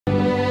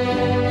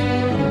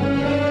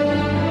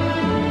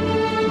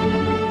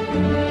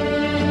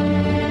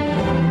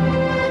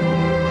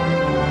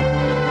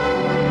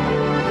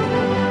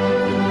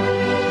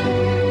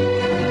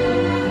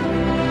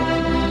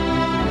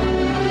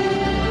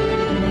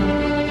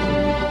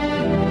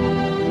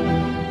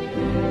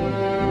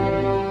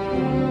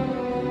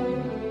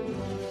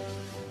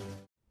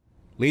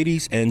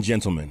Ladies and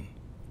gentlemen,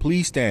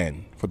 please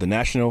stand for the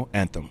national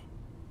anthem.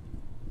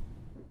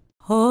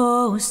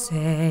 Oh,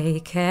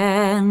 say,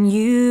 can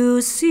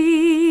you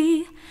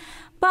see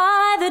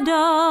by the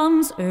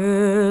dawn's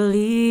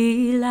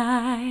early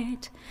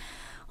light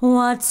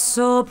what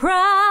so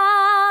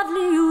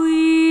proudly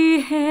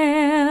we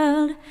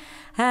hailed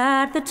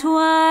at the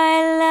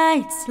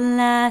twilight's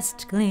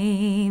last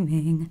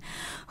gleaming,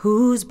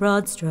 whose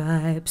broad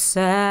stripes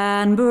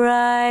and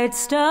bright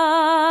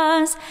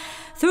stars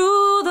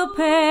through the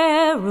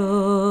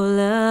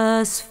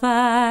perilous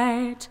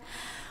fight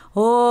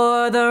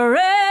o'er the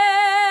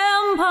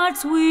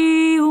ramparts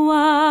we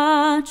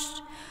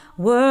watched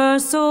were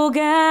so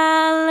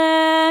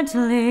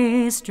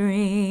gallantly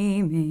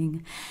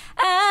streaming,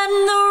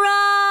 and the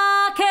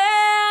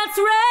rocket's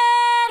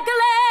red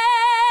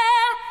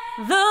glare,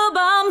 the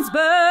bombs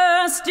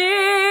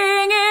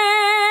bursting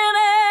in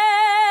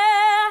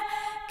air,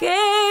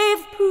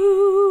 gave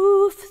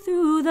proof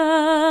through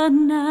the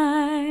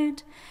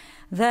night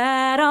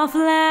that our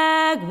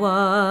flag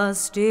was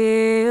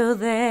still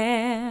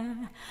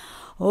there.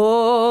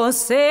 Oh,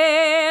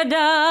 say,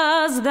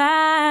 does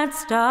that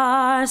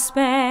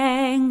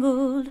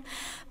star-spangled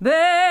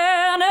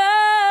banner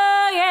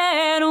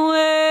yet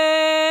wave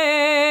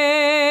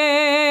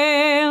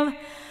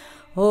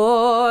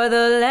o'er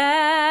the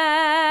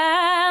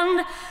land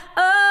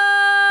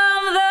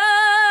of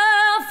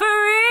the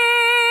free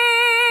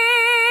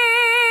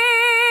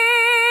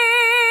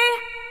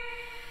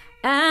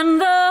and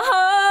the home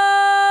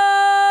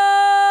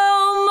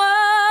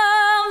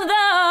of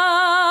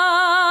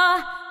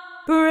the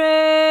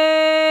brave?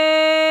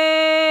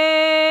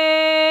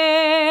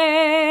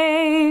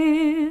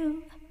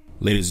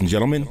 Ladies and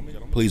gentlemen,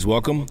 please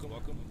welcome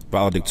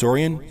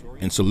valedictorian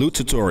and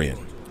salutatorian.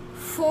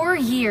 4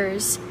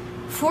 years.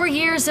 4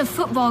 years of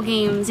football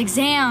games,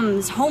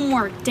 exams,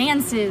 homework,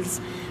 dances.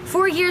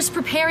 4 years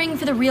preparing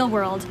for the real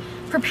world,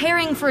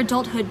 preparing for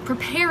adulthood,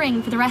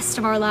 preparing for the rest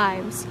of our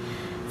lives.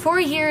 4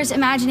 years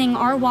imagining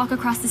our walk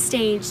across the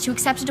stage to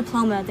accept a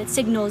diploma that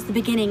signals the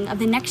beginning of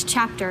the next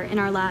chapter in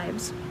our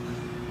lives.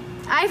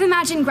 I've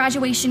imagined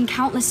graduation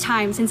countless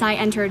times since I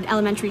entered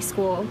elementary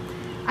school.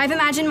 I've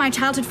imagined my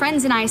childhood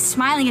friends and I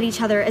smiling at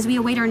each other as we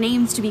await our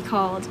names to be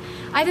called.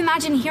 I've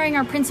imagined hearing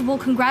our principal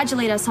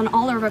congratulate us on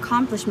all our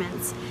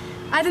accomplishments.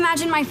 I've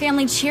imagined my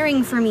family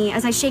cheering for me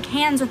as I shake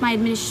hands with my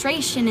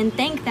administration and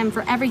thank them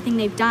for everything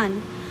they've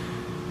done.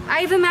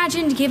 I've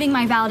imagined giving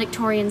my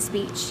valedictorian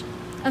speech,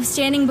 of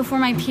standing before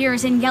my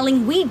peers and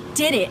yelling, "We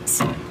did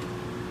it!"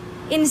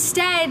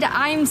 Instead,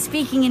 I'm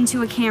speaking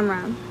into a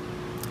camera.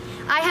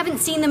 I haven't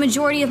seen the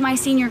majority of my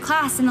senior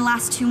class in the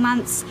last 2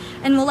 months,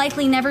 and will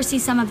likely never see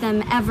some of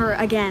them ever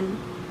again.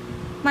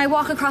 My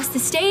walk across the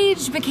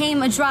stage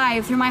became a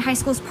drive through my high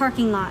school's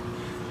parking lot.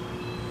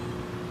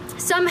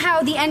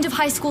 Somehow, the end of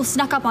high school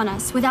snuck up on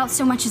us without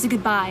so much as a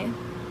goodbye.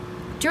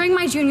 During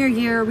my junior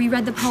year, we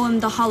read the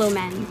poem The Hollow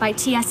Men by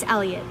T.S.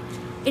 Eliot.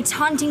 Its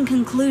haunting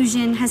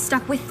conclusion has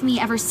stuck with me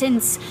ever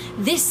since.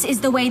 This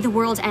is the way the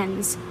world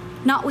ends,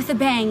 not with a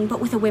bang, but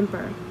with a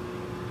whimper.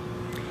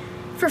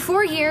 For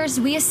 4 years,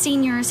 we as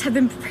seniors have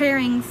been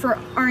preparing for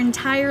our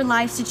entire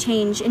lives to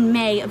change in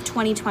May of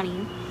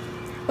 2020.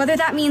 Whether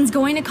that means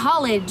going to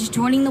college,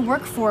 joining the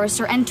workforce,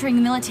 or entering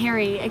the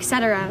military,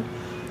 etc.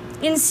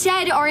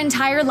 Instead, our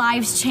entire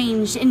lives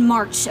changed in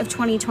March of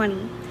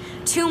 2020,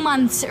 2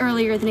 months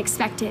earlier than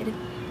expected.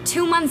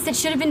 2 months that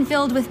should have been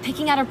filled with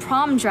picking out a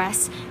prom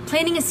dress,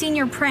 planning a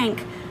senior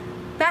prank,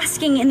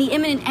 basking in the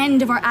imminent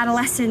end of our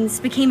adolescence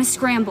became a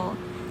scramble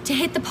to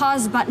hit the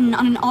pause button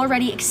on an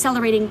already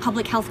accelerating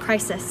public health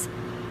crisis.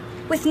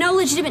 With no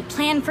legitimate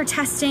plan for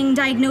testing,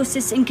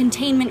 diagnosis, and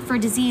containment for a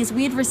disease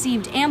we had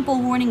received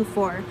ample warning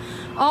for,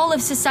 all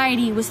of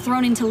society was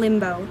thrown into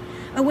limbo,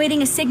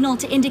 awaiting a signal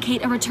to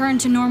indicate a return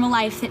to normal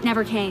life that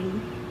never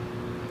came.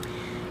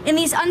 In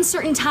these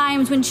uncertain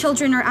times when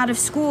children are out of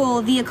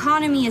school, the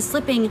economy is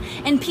slipping,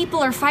 and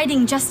people are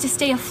fighting just to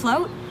stay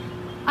afloat,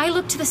 I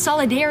look to the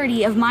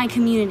solidarity of my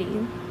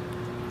community.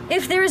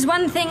 If there is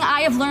one thing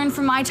I have learned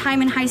from my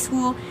time in high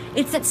school,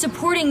 it's that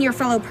supporting your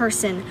fellow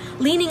person,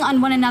 leaning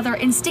on one another,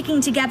 and sticking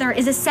together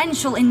is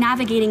essential in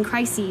navigating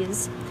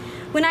crises.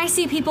 When I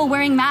see people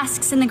wearing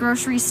masks in the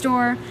grocery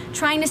store,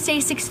 trying to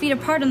stay 6 feet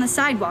apart on the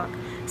sidewalk,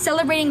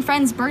 celebrating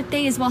friends'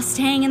 birthdays while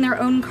staying in their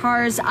own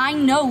cars, I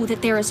know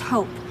that there is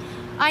hope.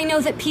 I know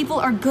that people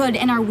are good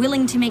and are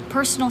willing to make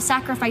personal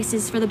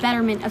sacrifices for the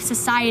betterment of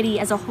society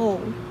as a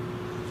whole.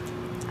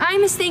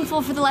 I'm as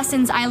thankful for the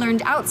lessons I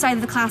learned outside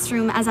of the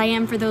classroom as I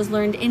am for those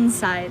learned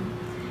inside.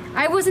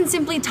 I wasn't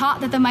simply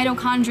taught that the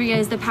mitochondria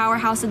is the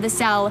powerhouse of the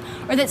cell,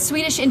 or that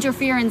Swedish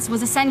interference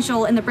was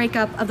essential in the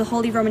breakup of the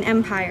Holy Roman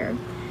Empire.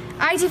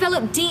 I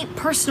developed deep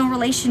personal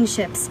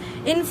relationships,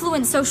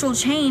 influenced social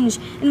change,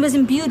 and was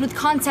imbued with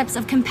concepts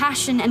of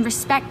compassion and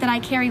respect that I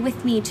carry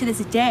with me to this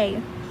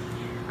day.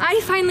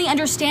 I finally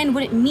understand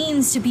what it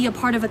means to be a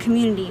part of a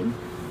community.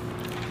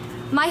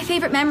 My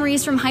favorite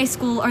memories from high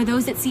school are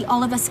those that see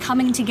all of us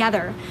coming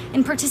together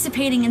and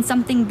participating in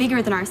something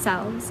bigger than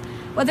ourselves.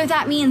 Whether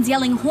that means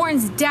yelling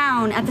horns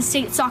down at the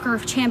state soccer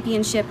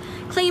championship,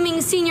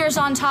 claiming seniors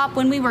on top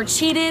when we were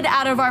cheated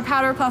out of our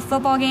Powder Puff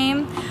football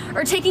game,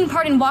 or taking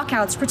part in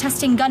walkouts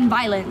protesting gun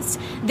violence,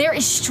 there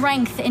is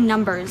strength in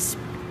numbers.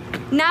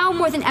 Now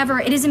more than ever,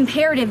 it is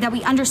imperative that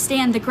we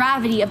understand the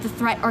gravity of the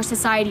threat our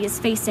society is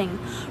facing,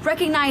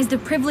 recognize the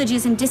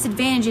privileges and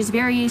disadvantages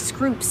various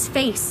groups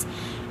face,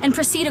 and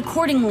proceed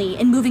accordingly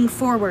in moving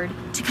forward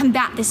to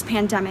combat this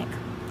pandemic.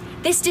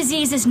 This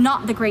disease is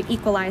not the great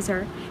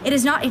equalizer. It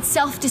is not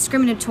itself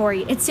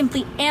discriminatory. It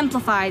simply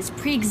amplifies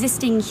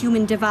pre-existing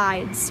human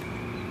divides.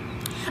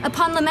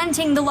 Upon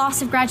lamenting the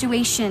loss of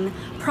graduation,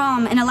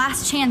 prom, and a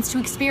last chance to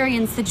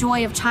experience the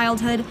joy of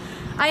childhood,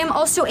 I am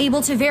also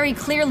able to very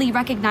clearly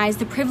recognize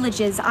the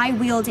privileges I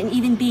wield in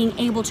even being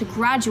able to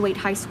graduate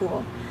high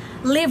school,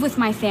 live with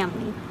my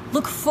family,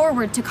 look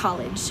forward to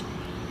college.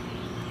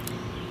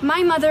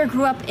 My mother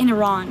grew up in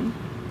Iran.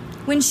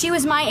 When she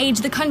was my age,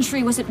 the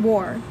country was at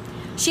war.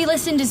 She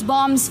listened as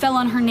bombs fell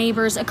on her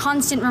neighbors, a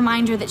constant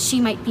reminder that she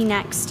might be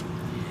next.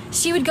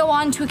 She would go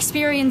on to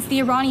experience the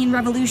Iranian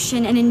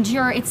Revolution and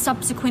endure its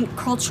subsequent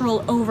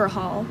cultural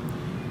overhaul.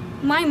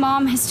 My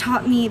mom has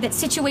taught me that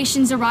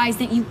situations arise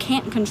that you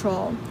can't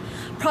control.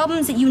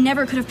 Problems that you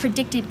never could have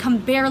predicted come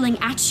barreling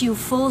at you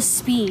full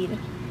speed.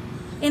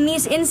 In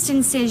these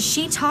instances,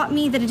 she taught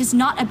me that it is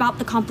not about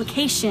the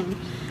complication,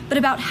 but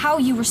about how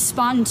you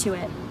respond to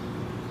it.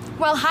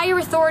 While higher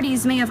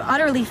authorities may have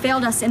utterly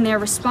failed us in their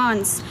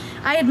response,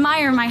 I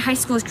admire my high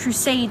school's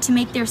crusade to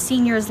make their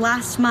seniors'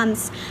 last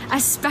months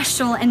as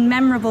special and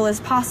memorable as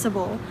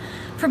possible.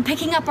 From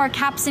picking up our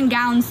caps and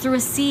gowns through a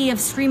sea of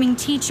screaming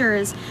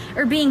teachers,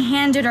 or being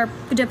handed our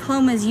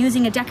diplomas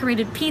using a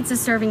decorated pizza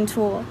serving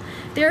tool,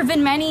 there have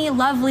been many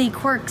lovely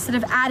quirks that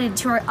have added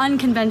to our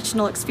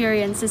unconventional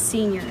experience as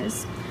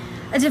seniors.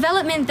 A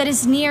development that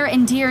is near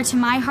and dear to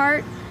my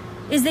heart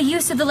is the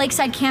use of the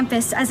Lakeside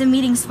campus as a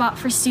meeting spot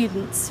for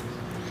students.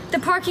 The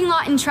parking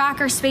lot and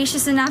track are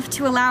spacious enough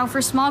to allow for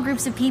small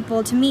groups of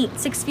people to meet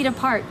 6 feet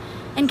apart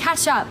and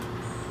catch up,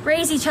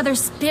 raise each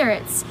other's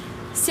spirits,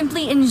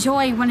 simply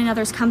enjoy one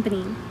another's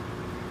company.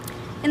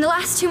 In the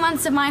last 2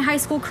 months of my high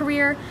school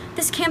career,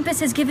 this campus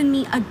has given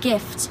me a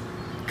gift,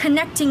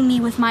 connecting me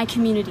with my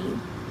community.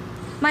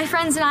 My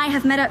friends and I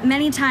have met up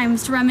many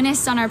times to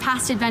reminisce on our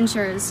past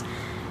adventures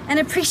and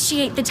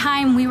appreciate the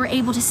time we were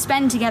able to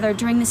spend together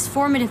during this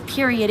formative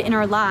period in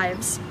our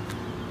lives.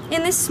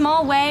 In this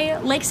small way,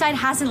 Lakeside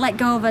hasn't let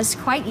go of us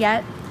quite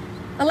yet,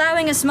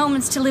 allowing us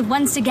moments to live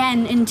once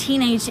again in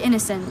teenage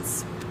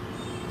innocence.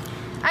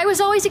 I was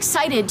always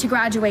excited to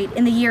graduate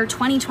in the year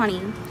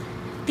 2020.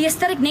 The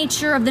aesthetic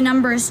nature of the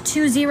numbers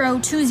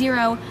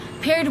 2020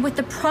 paired with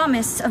the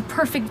promise of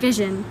perfect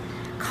vision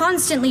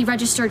constantly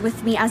registered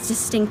with me as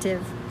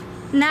distinctive.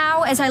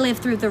 Now, as I live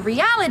through the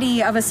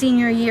reality of a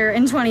senior year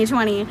in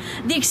 2020,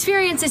 the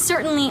experience is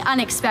certainly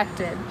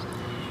unexpected.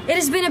 It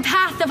has been a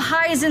path of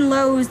highs and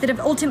lows that have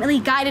ultimately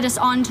guided us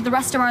on to the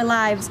rest of our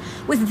lives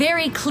with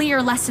very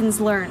clear lessons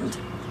learned.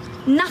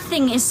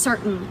 Nothing is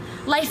certain.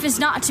 Life is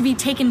not to be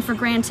taken for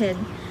granted.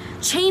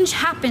 Change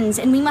happens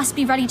and we must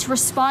be ready to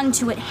respond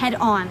to it head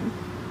on.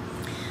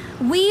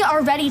 We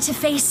are ready to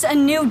face a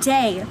new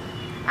day.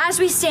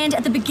 As we stand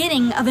at the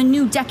beginning of a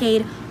new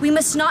decade, we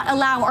must not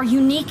allow our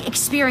unique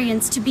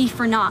experience to be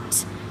for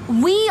naught.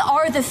 We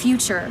are the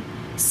future,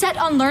 set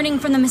on learning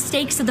from the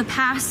mistakes of the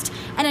past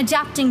and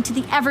adapting to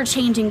the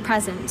ever-changing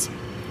present.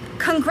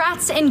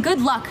 Congrats and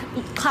good luck,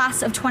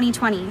 class of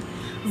 2020.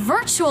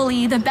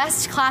 Virtually the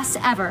best class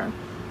ever.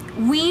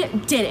 We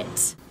did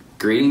it.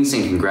 Greetings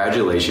and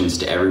congratulations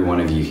to every one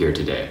of you here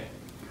today.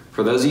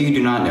 For those of you who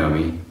do not know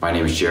me, my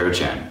name is Jared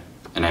Chen,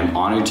 and I'm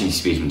honored to be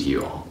speaking to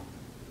you all.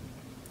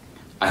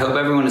 I hope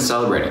everyone is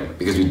celebrating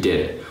because we did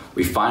it.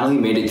 We finally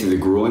made it through the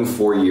grueling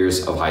 4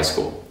 years of high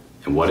school,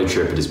 and what a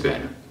trip it has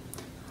been.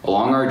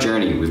 Along our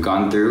journey, we've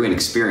gone through and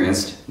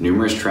experienced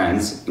numerous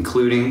trends,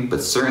 including,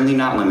 but certainly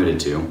not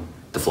limited to,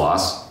 the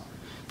floss,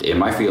 the In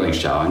My Feelings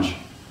challenge,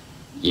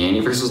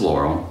 Yanny versus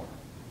Laurel,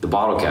 the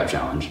bottle cap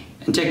challenge,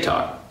 and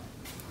TikTok.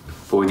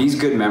 But with these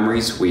good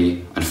memories,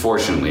 we,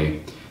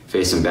 unfortunately,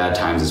 faced some bad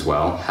times as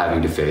well,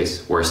 having to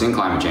face worsening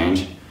climate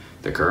change,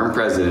 the current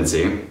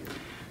presidency,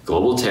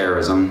 global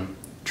terrorism,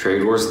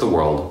 trade wars of the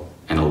world,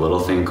 and a little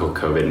thing called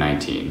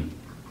COVID-19.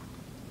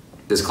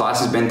 This class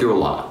has been through a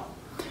lot,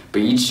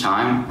 but each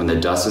time when the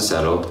dust has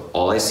settled,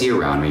 all I see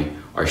around me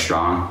are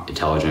strong,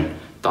 intelligent,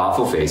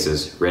 thoughtful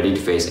faces ready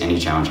to face any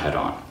challenge head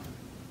on.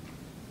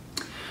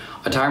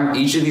 A time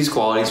each of these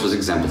qualities was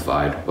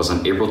exemplified was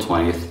on April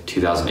 20th,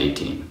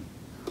 2018.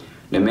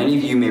 Now many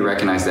of you may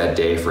recognize that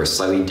day for a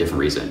slightly different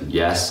reason.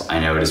 Yes, I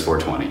know it is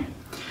 420.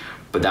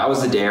 But that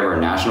was the day of our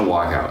national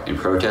walkout in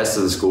protest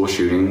of the school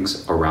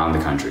shootings around the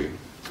country.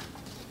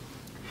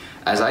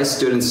 As I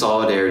stood in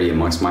solidarity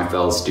amongst my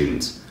fellow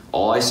students,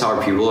 all I saw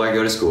were people I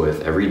go to school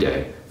with every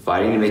day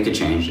fighting to make a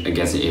change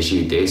against an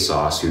issue they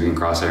saw sweeping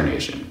across our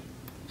nation,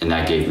 and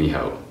that gave me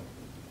hope.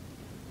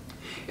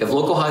 If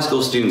local high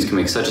school students can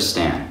make such a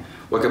stand,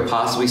 what could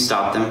possibly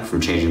stop them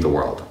from changing the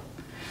world?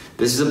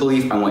 This is a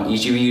belief I want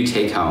each of you to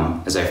take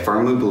home, as I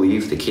firmly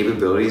believe the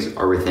capabilities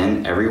are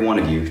within every one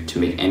of you to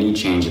make any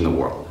change in the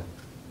world.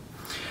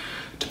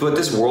 To put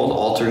this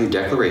world-altering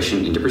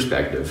declaration into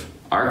perspective,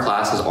 our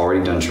class has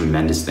already done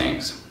tremendous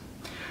things.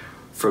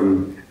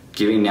 From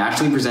giving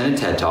nationally presented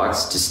TED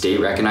Talks to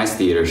state-recognized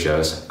theater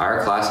shows,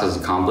 our class has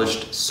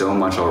accomplished so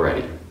much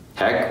already.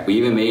 Heck, we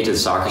even made it to the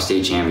soccer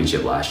state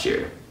championship last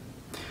year.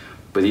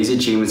 But these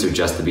achievements are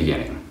just the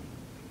beginning.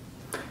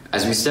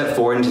 As we step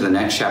forward into the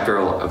next chapter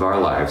of our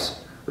lives,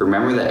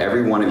 remember that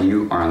every one of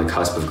you are on the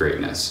cusp of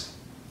greatness.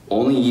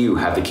 Only you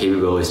have the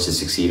capabilities to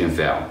succeed and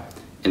fail,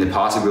 and the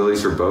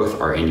possibilities for both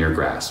are in your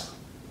grasp.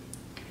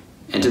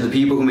 And to the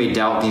people who may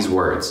doubt these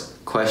words,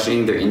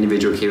 questioning their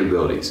individual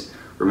capabilities,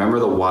 remember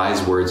the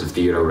wise words of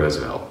Theodore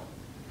Roosevelt.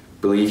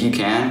 Believe you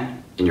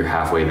can, and you're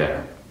halfway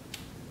there.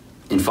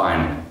 And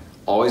finally,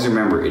 always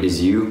remember it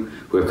is you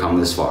who have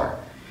come this far.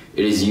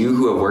 It is you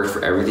who have worked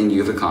for everything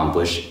you have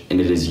accomplished, and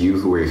it is you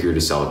who are here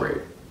to celebrate.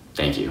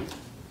 Thank you.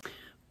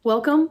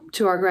 Welcome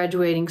to our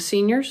graduating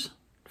seniors,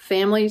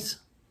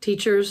 families,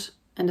 teachers,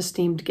 and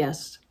esteemed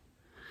guests.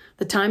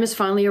 The time has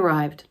finally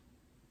arrived.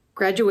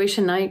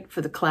 Graduation night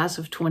for the class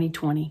of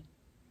 2020.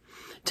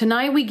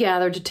 Tonight we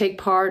gather to take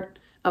part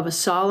of a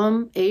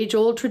solemn,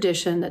 age-old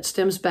tradition that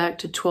stems back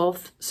to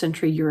 12th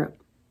century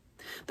Europe.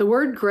 The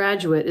word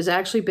graduate is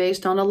actually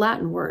based on a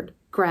Latin word,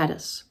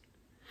 gradus,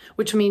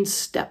 which means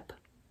step.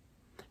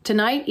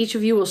 Tonight, each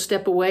of you will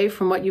step away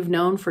from what you've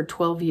known for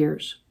 12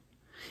 years.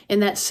 In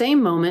that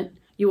same moment,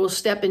 you will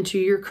step into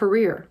your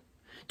career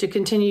to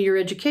continue your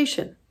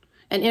education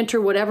and enter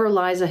whatever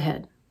lies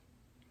ahead.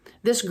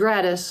 This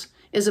gradus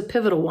is a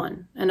pivotal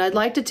one, and I'd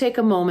like to take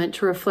a moment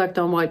to reflect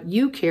on what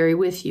you carry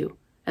with you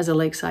as a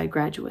Lakeside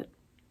graduate.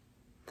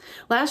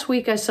 Last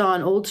week, I saw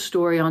an old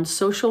story on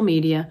social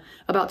media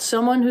about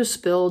someone who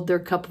spilled their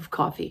cup of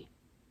coffee.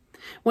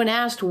 When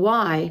asked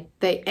why,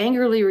 they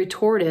angrily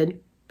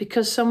retorted,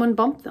 because someone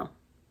bumped them.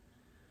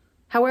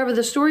 However,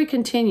 the story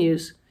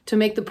continues to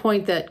make the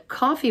point that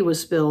coffee was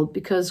spilled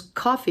because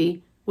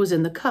coffee was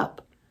in the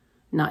cup.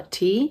 Not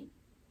tea,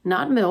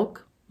 not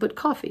milk, but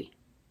coffee.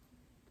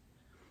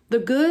 The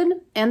good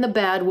and the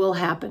bad will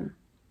happen.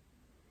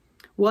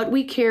 What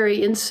we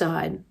carry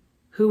inside,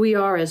 who we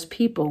are as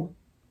people,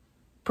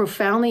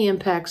 profoundly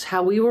impacts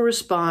how we will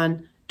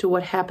respond to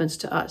what happens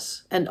to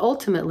us, and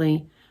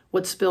ultimately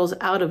what spills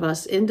out of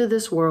us into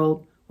this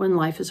world when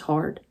life is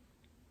hard.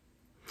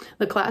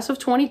 The class of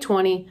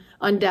 2020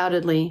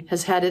 undoubtedly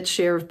has had its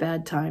share of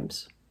bad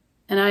times,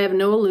 and I have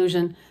no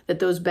illusion that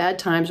those bad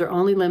times are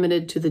only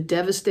limited to the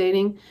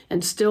devastating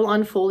and still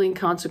unfolding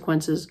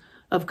consequences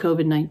of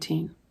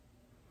COVID-19.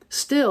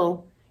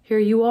 Still, here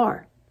you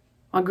are,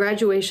 on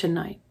graduation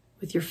night,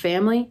 with your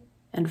family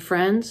and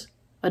friends,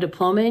 a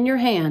diploma in your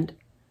hand,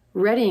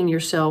 readying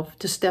yourself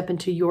to step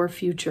into your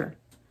future.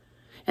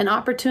 An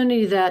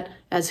opportunity that,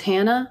 as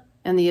Hannah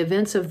and the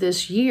events of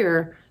this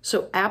year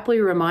so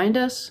aptly remind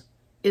us,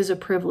 is a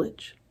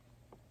privilege.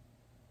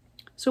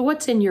 So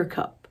what's in your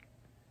cup?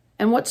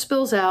 And what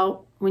spills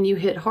out when you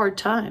hit hard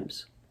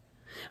times?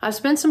 I've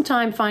spent some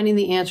time finding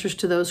the answers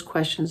to those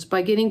questions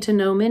by getting to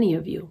know many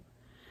of you,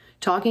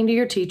 talking to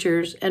your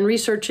teachers, and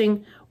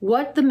researching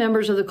what the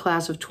members of the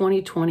class of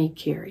 2020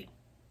 carry.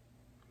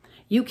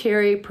 You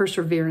carry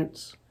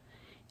perseverance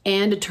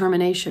and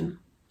determination.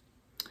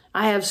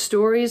 I have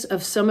stories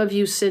of some of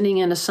you sending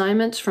in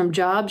assignments from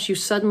jobs you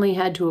suddenly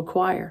had to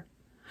acquire,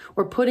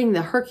 or putting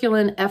the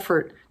Herculean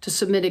effort to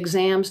submit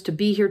exams to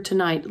be here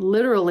tonight,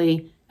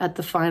 literally at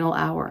the final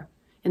hour,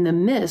 in the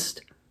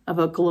midst of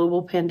a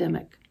global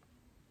pandemic.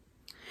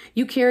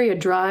 You carry a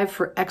drive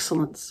for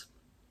excellence.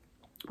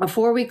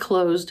 Before we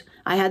closed,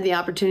 I had the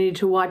opportunity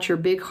to watch your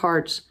big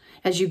hearts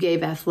as you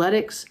gave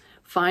athletics,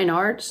 fine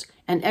arts,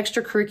 and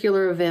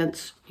extracurricular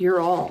events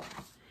your all,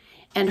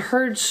 and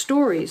heard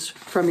stories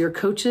from your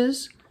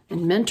coaches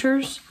and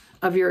mentors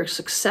of your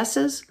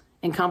successes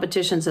in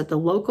competitions at the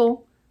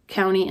local,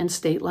 county, and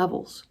state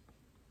levels.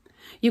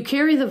 You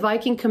carry the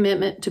Viking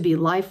commitment to be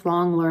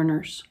lifelong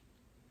learners.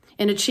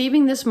 In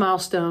achieving this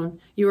milestone,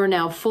 you are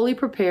now fully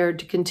prepared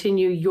to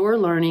continue your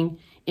learning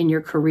in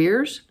your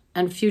careers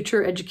and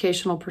future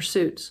educational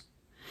pursuits.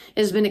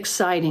 It has been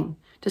exciting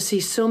to see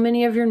so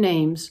many of your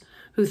names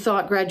who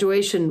thought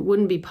graduation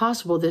wouldn't be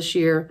possible this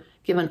year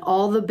given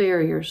all the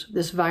barriers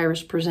this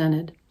virus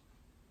presented.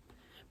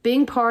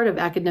 Being part of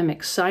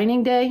Academic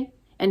Signing Day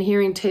and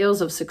hearing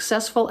tales of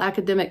successful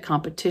academic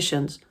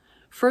competitions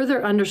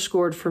further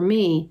underscored for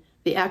me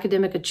the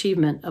academic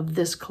achievement of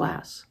this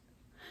class,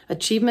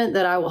 achievement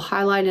that I will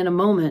highlight in a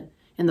moment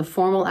in the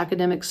formal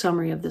academic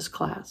summary of this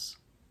class.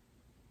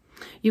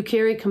 You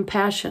carry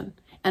compassion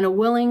and a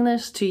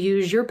willingness to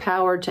use your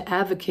power to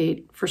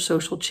advocate for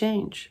social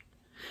change.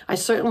 I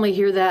certainly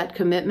hear that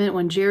commitment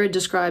when Jared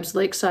describes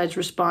Lakeside's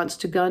response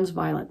to guns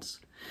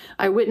violence.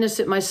 I witnessed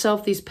it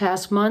myself these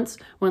past months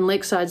when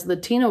Lakeside's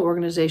Latino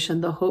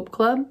organization, the Hope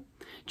Club,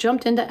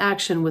 jumped into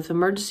action with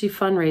emergency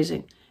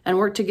fundraising and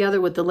worked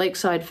together with the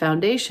Lakeside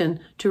Foundation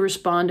to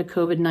respond to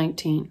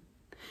COVID-19.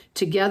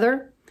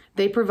 Together,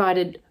 they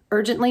provided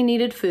urgently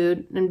needed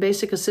food and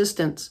basic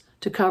assistance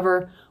to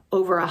cover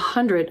over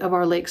 100 of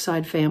our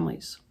Lakeside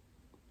families.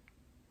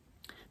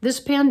 This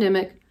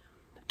pandemic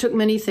took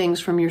many things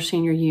from your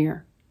senior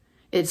year.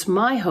 It's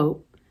my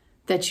hope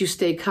that you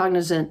stay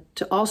cognizant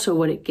to also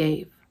what it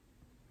gave.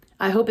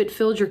 I hope it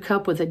filled your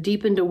cup with a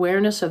deepened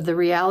awareness of the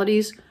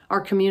realities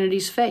our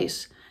communities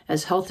face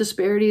as health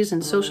disparities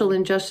and social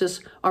injustice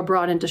are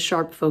brought into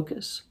sharp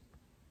focus.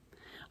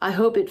 I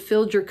hope it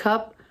filled your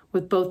cup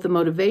with both the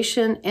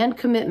motivation and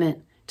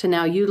commitment to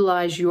now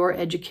utilize your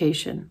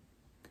education,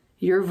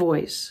 your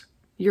voice,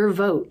 your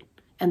vote,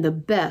 and the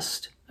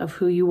best of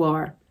who you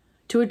are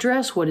to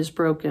address what is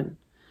broken,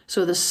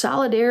 so the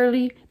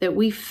solidarity that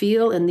we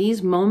feel in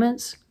these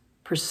moments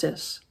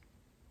persists.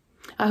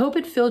 I hope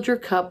it filled your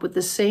cup with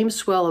the same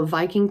swell of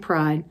Viking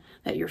pride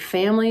that your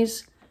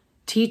families,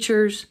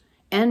 teachers,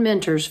 and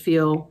mentors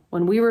feel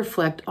when we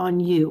reflect on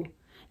you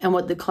and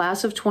what the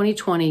class of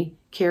 2020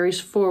 carries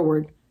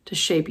forward to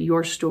shape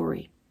your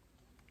story.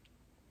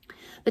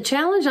 The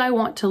challenge I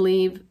want to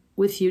leave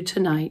with you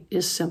tonight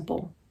is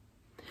simple.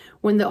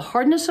 When the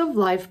hardness of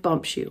life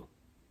bumps you,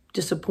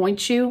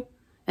 disappoints you,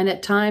 and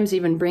at times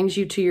even brings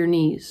you to your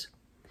knees,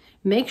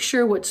 make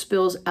sure what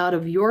spills out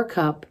of your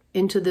cup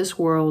into this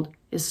world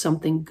is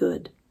something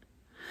good.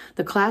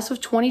 The class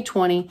of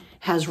 2020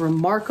 has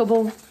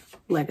remarkable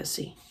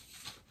legacy.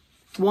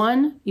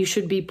 One you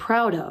should be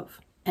proud of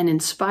and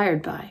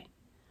inspired by.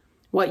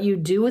 What you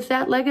do with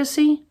that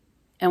legacy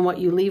and what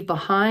you leave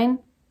behind,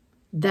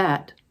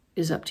 that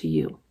is up to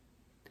you.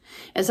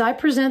 As I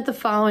present the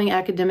following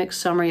academic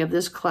summary of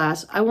this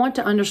class, I want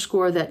to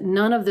underscore that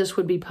none of this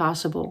would be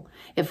possible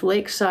if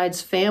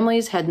Lakeside's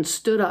families hadn't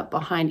stood up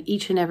behind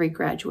each and every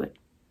graduate.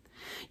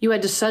 You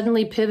had to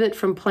suddenly pivot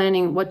from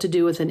planning what to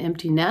do with an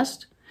empty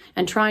nest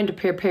and trying to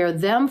prepare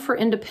them for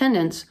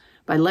independence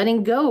by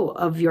letting go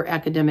of your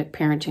academic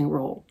parenting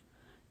role,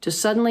 to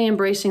suddenly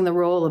embracing the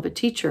role of a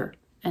teacher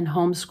and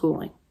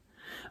homeschooling,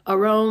 a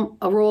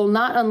role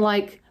not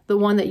unlike the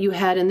one that you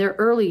had in their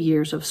early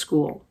years of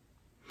school.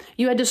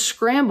 You had to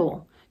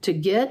scramble to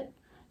get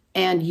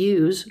and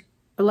use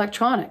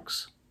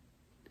electronics.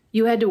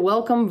 You had to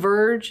welcome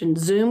Verge and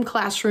Zoom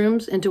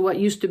classrooms into what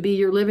used to be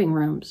your living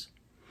rooms.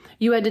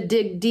 You had to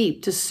dig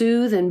deep to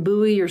soothe and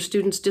buoy your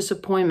students'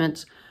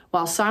 disappointments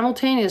while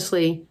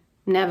simultaneously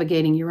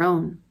navigating your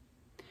own.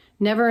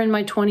 Never in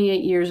my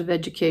 28 years of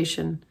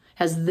education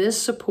has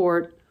this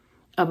support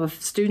of a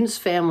student's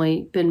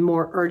family been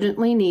more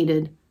urgently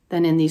needed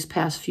than in these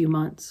past few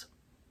months.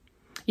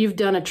 You've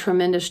done a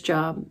tremendous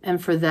job,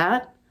 and for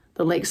that,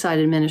 the Lakeside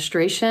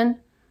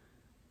administration,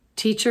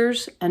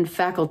 teachers, and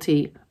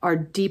faculty are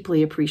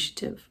deeply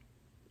appreciative.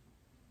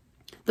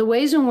 The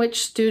ways in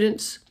which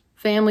students,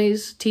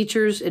 families,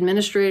 teachers,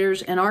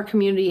 administrators, and our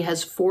community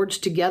has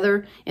forged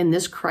together in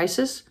this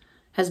crisis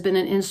has been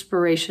an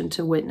inspiration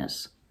to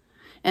witness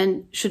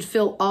and should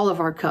fill all of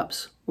our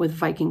cups with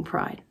Viking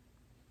pride.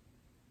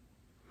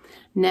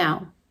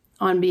 Now,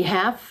 on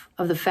behalf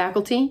of the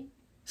faculty,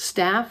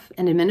 staff,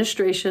 and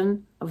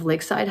administration of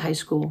Lakeside High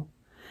School,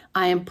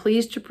 I am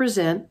pleased to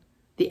present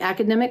the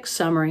academic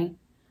summary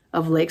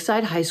of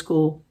Lakeside High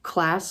School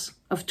Class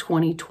of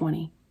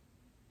 2020.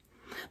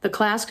 The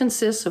class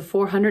consists of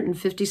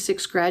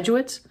 456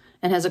 graduates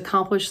and has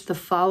accomplished the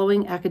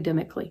following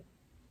academically.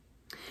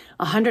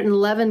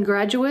 111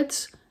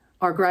 graduates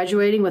are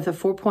graduating with a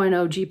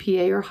 4.0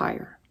 GPA or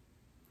higher.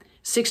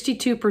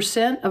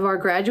 62% of our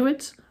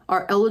graduates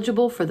are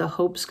eligible for the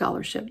Hope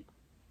Scholarship.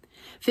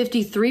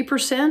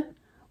 53%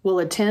 will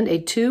attend a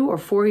 2- or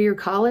 4-year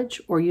college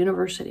or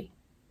university.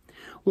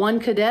 One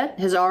cadet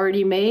has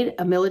already made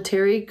a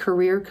military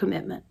career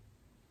commitment.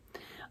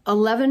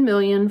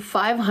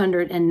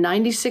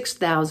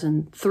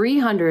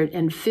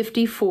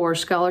 11,596,354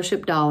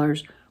 scholarship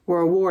dollars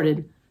were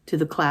awarded to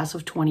the class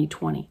of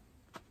 2020.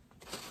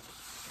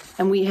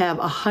 And we have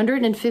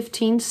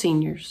 115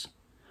 seniors,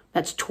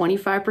 that's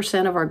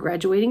 25% of our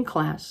graduating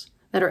class,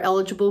 that are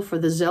eligible for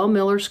the Zell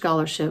Miller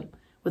Scholarship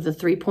with a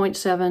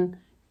 3.7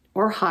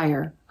 or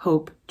higher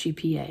Hope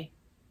GPA.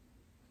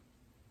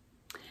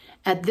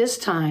 At this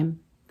time,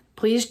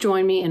 please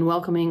join me in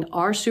welcoming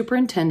our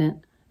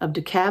Superintendent of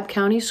DeKalb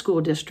County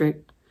School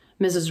District,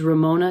 Mrs.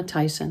 Ramona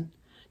Tyson,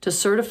 to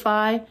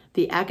certify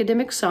the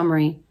academic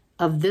summary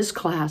of this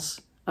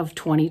class of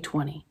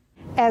 2020.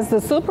 As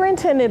the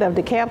Superintendent of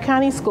DeKalb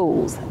County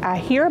Schools, I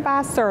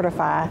hereby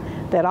certify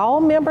that all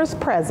members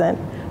present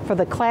for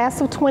the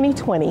class of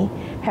 2020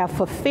 have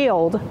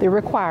fulfilled the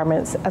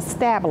requirements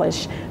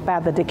established by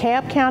the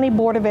DeKalb County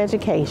Board of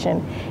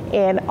Education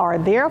and are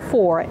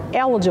therefore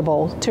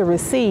eligible to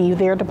receive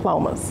their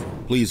diplomas.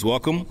 Please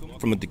welcome,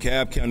 from the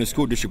DeKalb County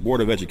School District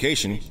Board of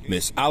Education,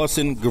 Ms.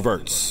 Allison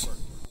Gevertz.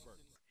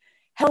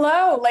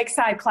 Hello,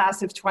 Lakeside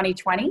class of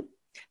 2020.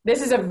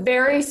 This is a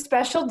very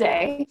special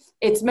day.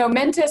 It's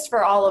momentous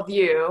for all of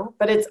you,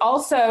 but it's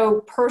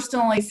also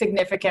personally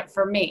significant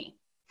for me.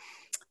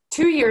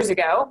 2 years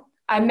ago,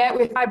 I met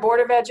with my Board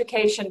of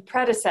Education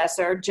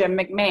predecessor, Jim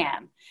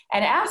McMahon,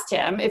 and asked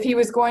him if he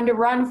was going to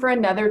run for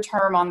another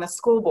term on the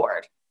school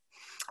board.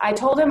 I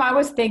told him I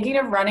was thinking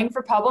of running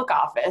for public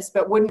office,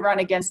 but wouldn't run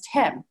against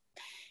him.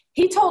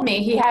 He told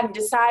me he hadn't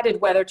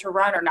decided whether to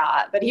run or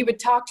not, but he would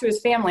talk to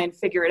his family and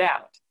figure it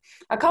out.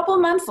 A couple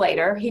of months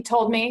later, he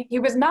told me he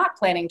was not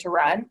planning to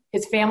run.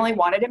 His family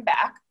wanted him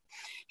back.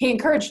 He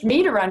encouraged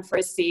me to run for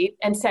his seat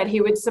and said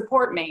he would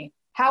support me.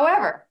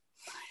 However,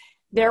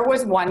 there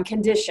was one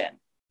condition.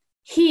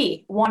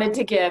 He wanted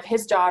to give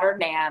his daughter,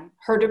 Nan,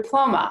 her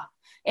diploma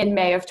in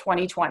May of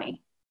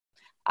 2020.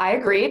 I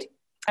agreed,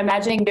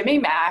 imagining Jimmy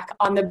Mack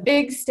on the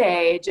big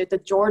stage at the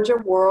Georgia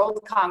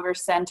World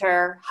Congress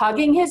Center,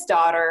 hugging his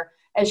daughter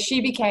as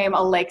she became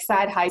a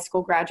Lakeside High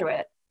School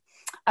graduate.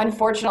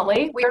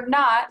 Unfortunately, we are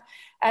not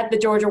at the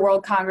Georgia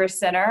World Congress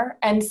Center,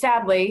 and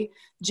sadly,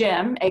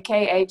 Jim,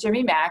 aka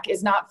Jimmy Mack,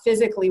 is not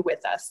physically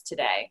with us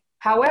today.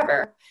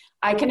 However,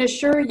 I can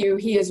assure you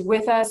he is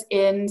with us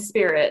in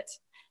spirit.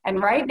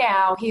 And right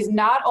now, he's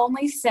not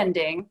only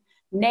sending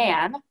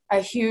Nan a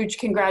huge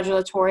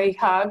congratulatory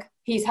hug,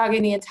 he's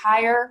hugging the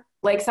entire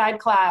Lakeside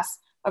class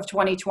of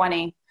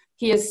 2020.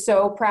 He is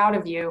so proud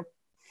of you.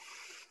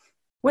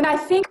 When I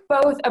think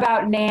both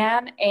about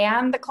Nan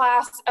and the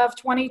class of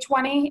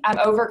 2020, I'm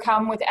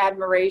overcome with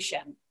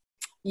admiration.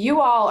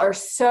 You all are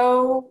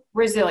so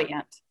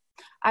resilient.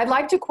 I'd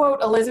like to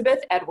quote Elizabeth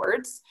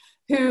Edwards,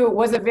 who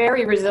was a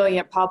very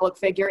resilient public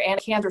figure and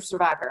a cancer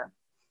survivor.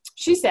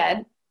 She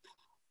said,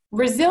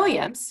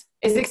 "Resilience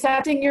is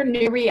accepting your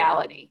new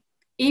reality,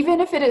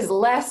 even if it is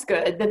less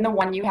good than the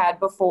one you had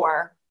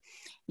before.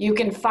 You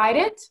can fight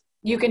it,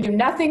 you can do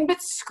nothing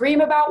but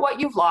scream about what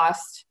you've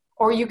lost,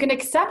 or you can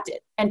accept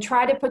it and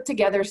try to put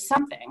together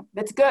something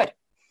that's good."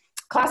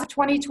 Class of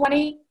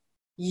 2020,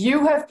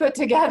 you have put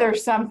together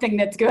something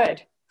that's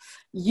good.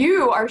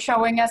 You are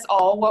showing us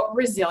all what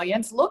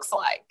resilience looks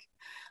like.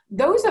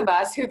 Those of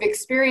us who've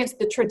experienced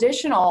the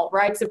traditional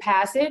rites of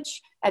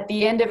passage at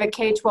the end of a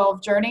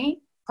K-12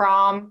 journey,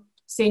 prom,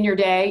 senior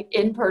day,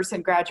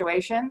 in-person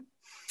graduation,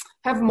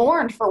 have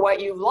mourned for what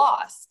you've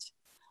lost.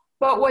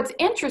 But what's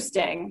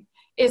interesting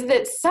is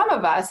that some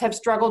of us have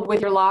struggled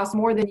with your loss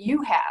more than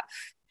you have.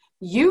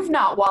 You've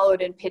not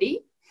wallowed in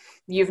pity,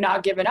 you've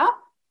not given up,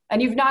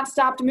 and you've not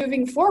stopped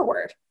moving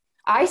forward.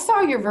 I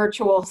saw your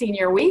virtual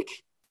senior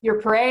week, your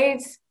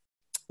parades,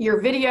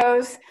 your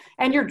videos,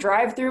 and your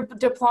drive-through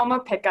diploma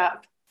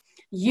pickup.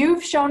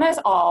 You've shown us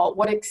all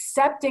what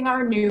accepting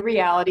our new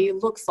reality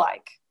looks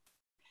like.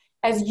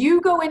 As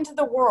you go into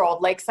the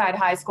world, Lakeside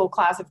High School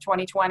class of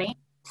 2020,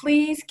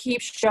 please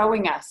keep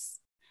showing us.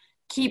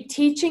 Keep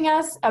teaching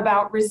us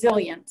about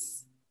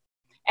resilience.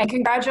 And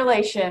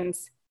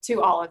congratulations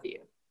to all of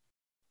you.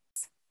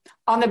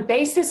 On the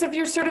basis of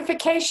your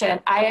certification,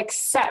 I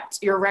accept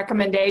your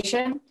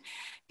recommendation.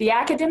 The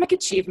academic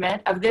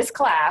achievement of this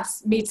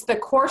class meets the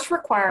course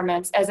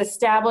requirements as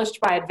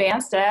established by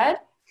Advanced Ed,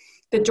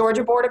 the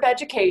Georgia Board of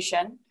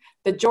Education,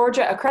 the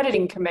Georgia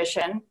Accrediting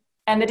Commission,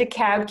 and the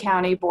DeKalb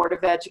County Board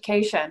of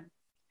Education.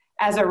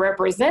 As a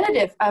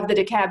representative of the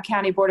DeKalb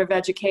County Board of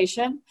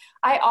Education,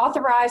 I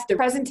authorize the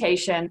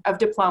presentation of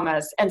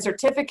diplomas and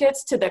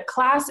certificates to the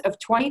class of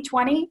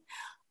 2020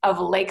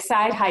 of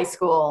Lakeside High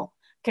School.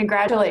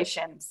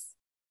 Congratulations.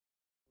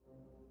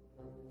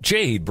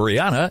 Jade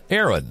Brianna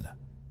Aaron.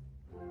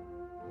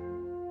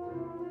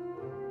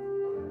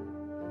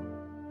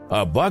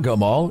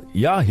 Abagamal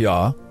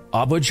Yahya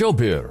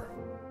Abajobir.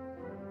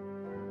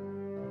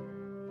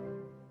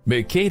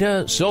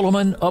 Mikeda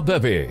Solomon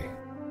Abebe.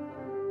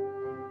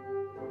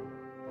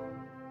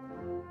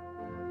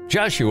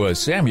 Joshua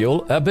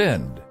Samuel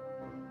Abend.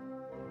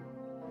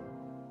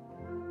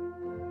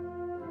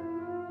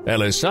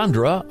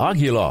 Alessandra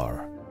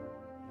Aguilar.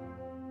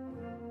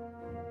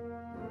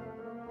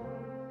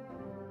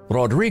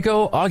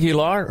 Rodrigo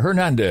Aguilar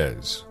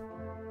Hernandez.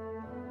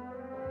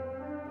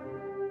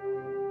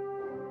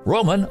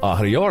 Roman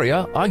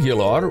Ahrioria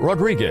Aguilar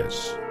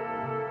Rodriguez.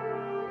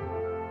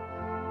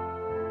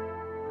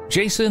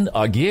 Jason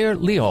Aguirre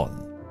Leon.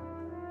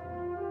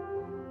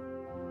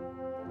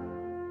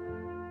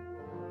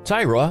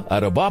 Tyra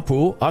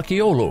Adabapu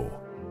Akiolu.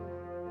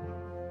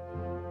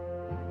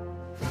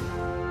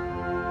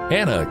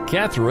 Anna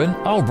Catherine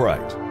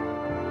Albright.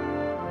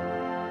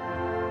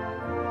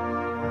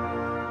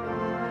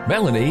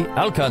 Melanie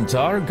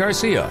Alcantar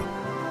Garcia.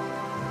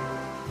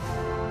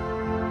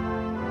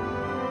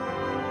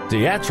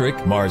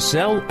 Theatric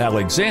Marcel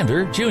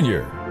Alexander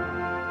Jr.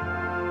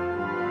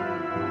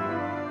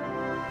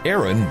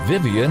 Aaron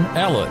Vivian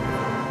Allen.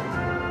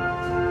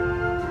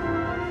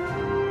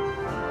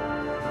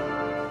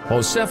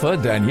 Josefa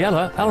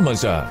Daniela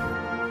Almazan.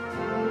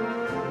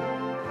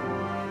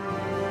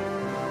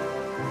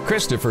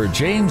 Christopher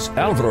James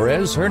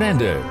Alvarez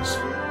Hernandez.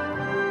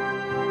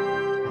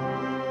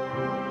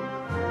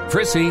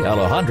 Prissy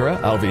Alejandra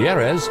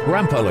Alvieres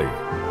Rampali.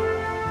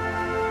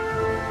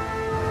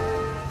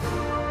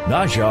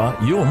 Naja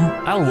Yum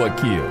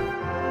Alwakil.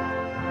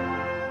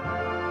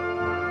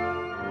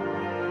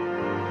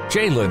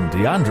 Jalen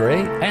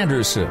DeAndre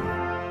Anderson.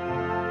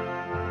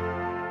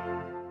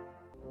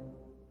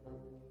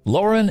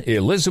 Lauren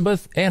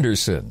Elizabeth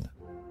Anderson.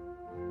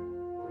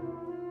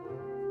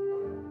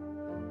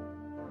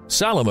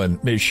 Solomon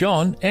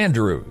Michonne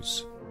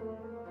Andrews.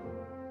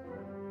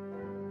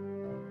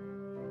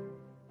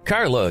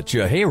 Carla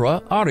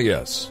Jahira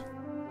Arias,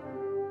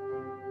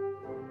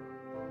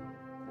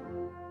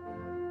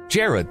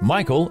 Jared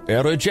Michael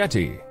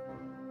Eragetti,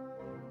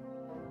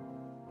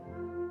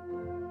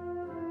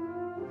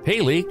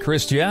 Haley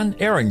Christiane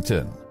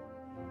Arrington,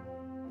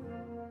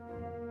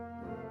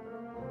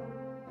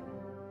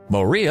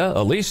 Maria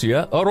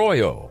Alicia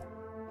Arroyo,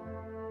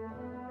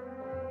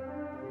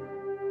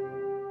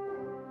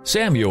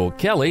 Samuel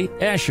Kelly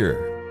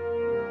Asher,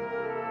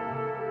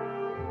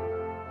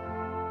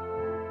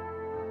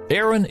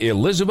 Erin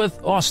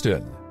Elizabeth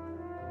Austin,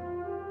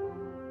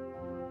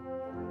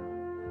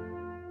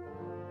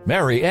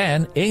 Mary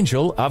Ann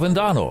Angel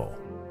Avendano,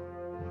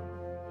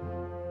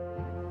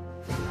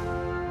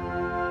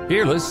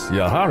 Irlis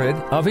Yaharid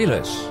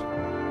Aviles,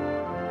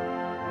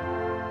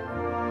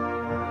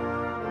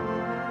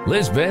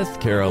 Lisbeth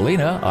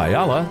Carolina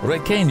Ayala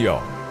Requeño,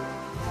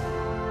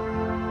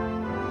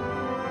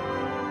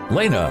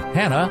 Lena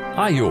Hannah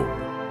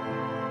Ayu,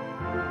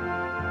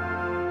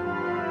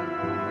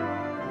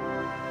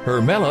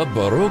 Hermela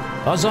Baruch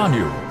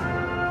Azanyu,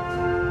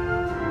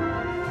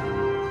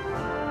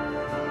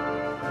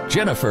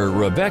 Jennifer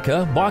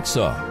Rebecca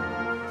Boxa,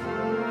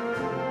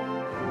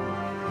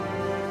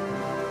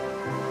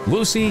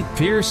 Lucy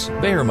Pierce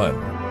Behrman,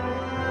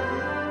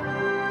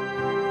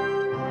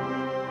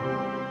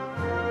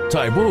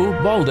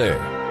 Taibu Balde,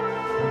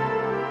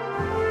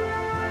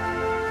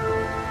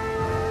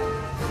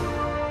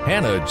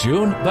 Hannah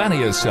June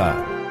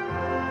Baniasa,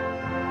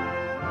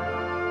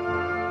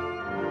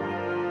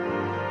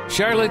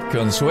 Charlotte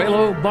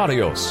Consuelo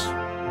Barrios,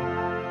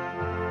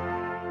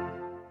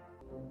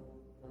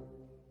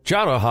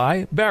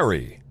 Jarahai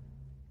Barry,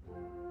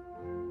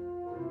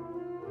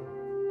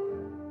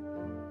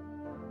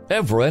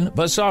 Evren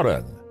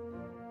Basaran,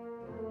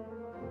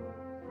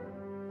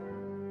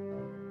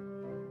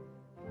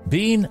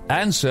 Bean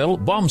Ansel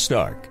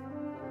Baumstark,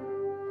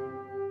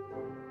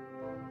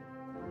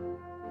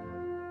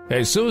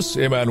 Jesus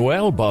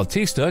Emmanuel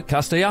Bautista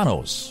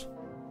Castellanos,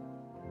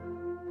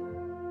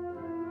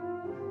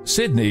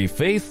 Sydney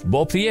Faith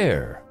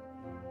Beaupierre,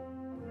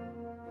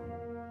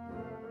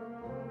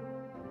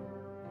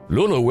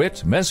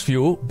 Lulawit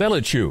Mesfiu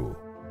Bellichu,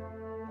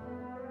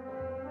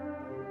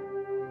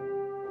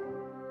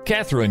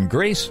 Catherine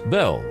Grace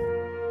Bell,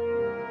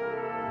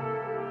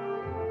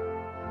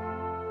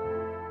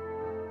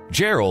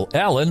 Gerald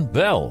Allen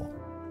Bell,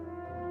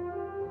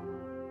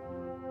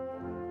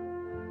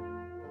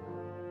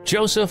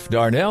 Joseph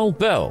Darnell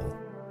Bell,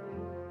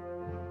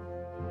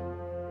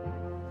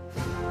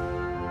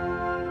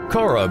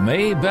 Cora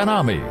May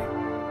Benami,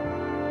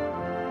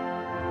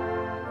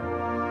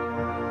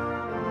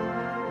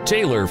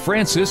 Taylor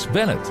Francis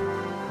Bennett,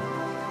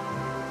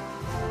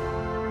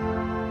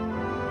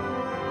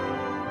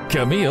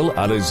 Camille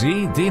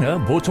Alizi Dina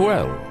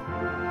Boutwell,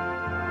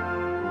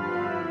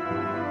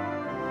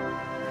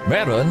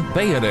 Maron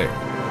Bayane,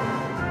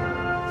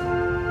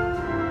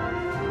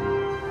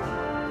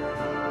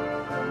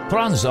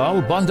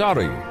 Pranzal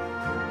Bandari,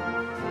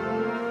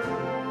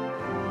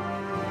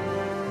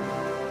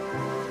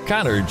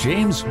 Connor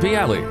James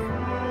Piali,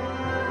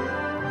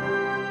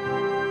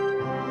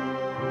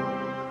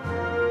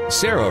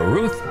 Sarah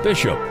Ruth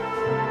Bishop,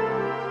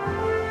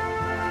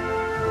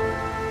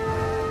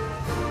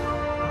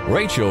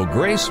 Rachel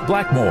Grace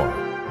Blackmore,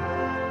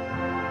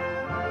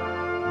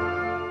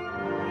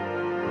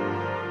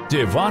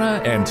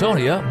 Devana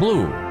Antonia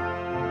Blue,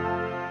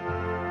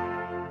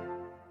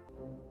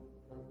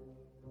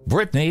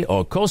 Brittany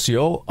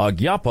Ocosio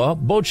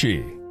Agyapa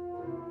Bochi,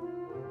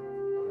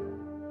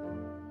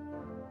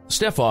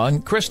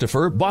 Stefan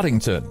Christopher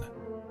Boddington,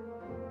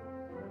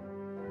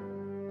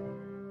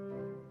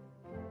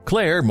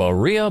 Claire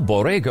Maria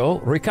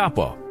Borrego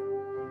Ricapa,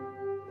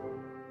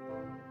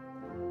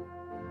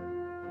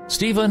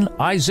 Stephen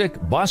Isaac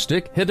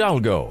Bostic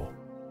Hidalgo,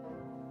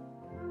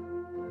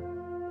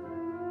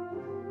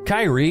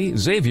 Kyrie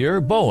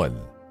Xavier Bowen,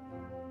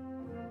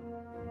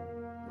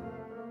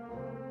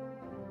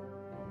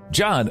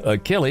 John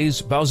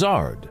Achilles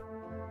Bauzard,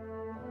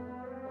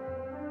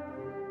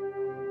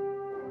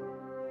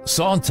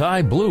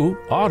 Sontai Blue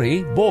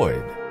Audie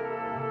Boyd,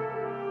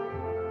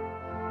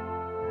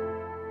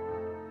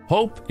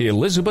 Hope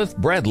Elizabeth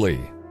Bradley,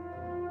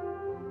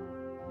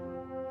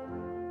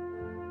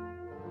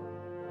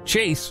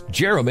 Chase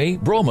Jeremy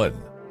Broman,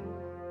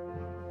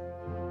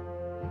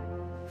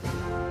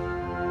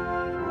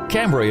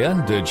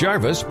 Cambrian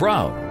DeJarvis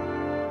Brown,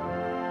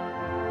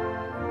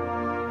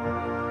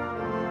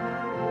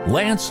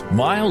 Lance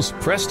Miles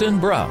Preston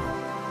Brown,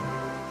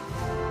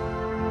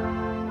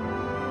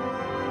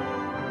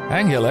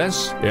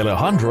 Angeles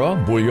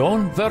Alejandra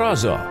Bullon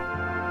Veraza,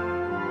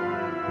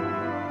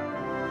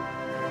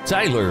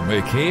 Tyler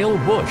Mikhail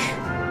Bush,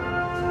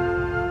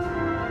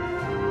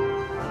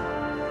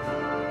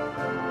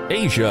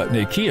 Asia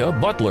Nikia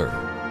Butler,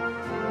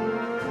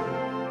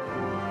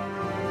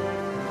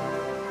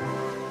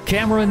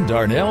 Cameron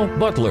Darnell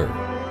Butler,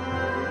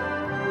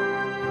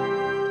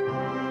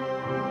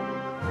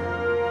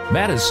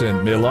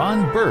 Madison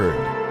Milan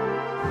Bird,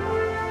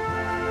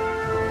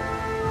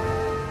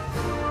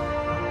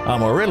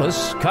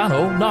 Amaryllis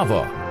Cano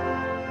Nava,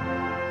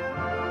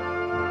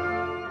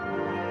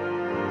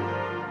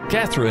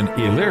 Catherine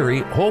Illyri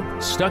Hope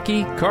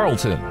Stuckey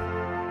Carlton,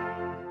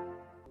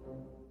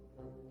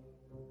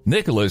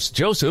 Nicholas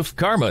Joseph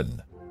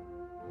Carman,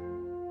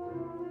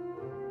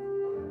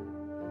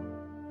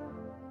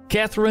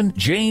 Catherine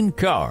Jane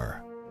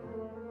Carr,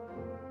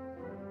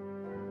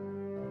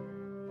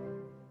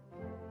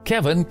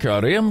 Kevin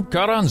Karim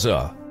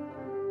Carranza,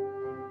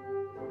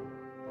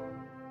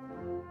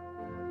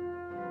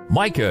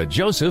 Micah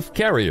Joseph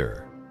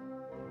Carrier,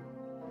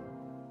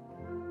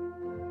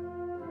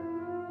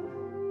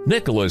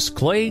 Nicholas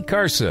Clay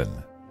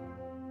Carson,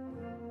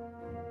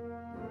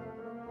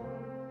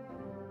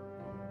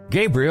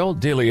 Gabriel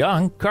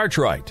DeLeon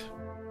Cartwright,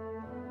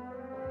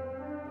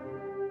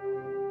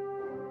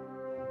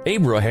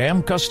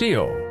 Abraham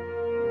Castillo,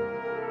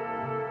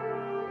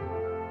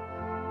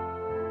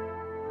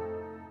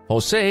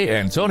 Jose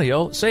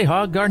Antonio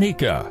Ceja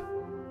Garnica,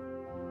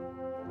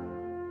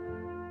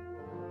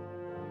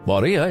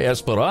 Maria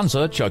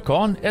Esperanza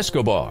Chacon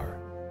Escobar,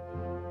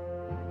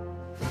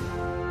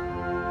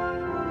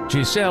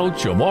 Giselle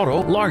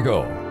Chamorro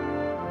Largo,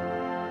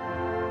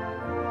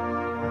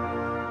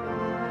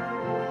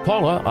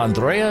 Paula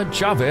Andrea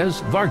Chavez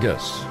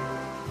Vargas,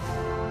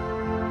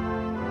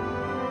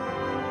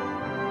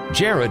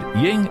 Jared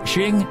Ying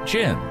Xing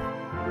Chin,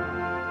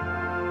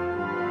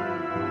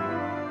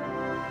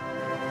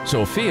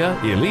 Sophia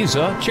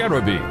Eliza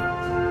Cherubi,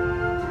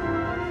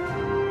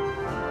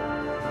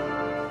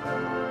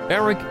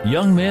 Eric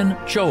Youngmin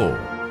Cho,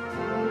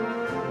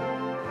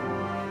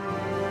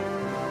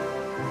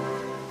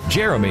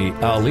 Jeremy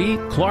Ali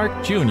Clark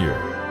Jr.,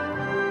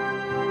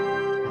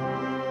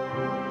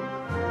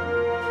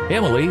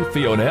 Emily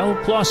Fionel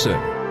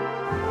Clausen,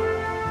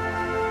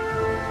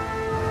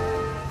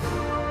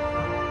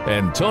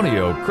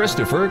 Antonio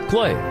Christopher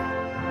Clay,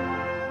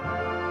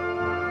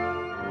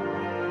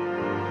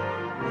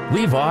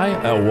 Levi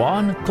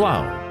Awan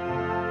Clown,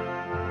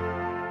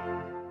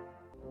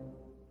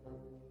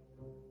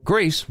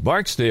 Grace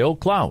Barksdale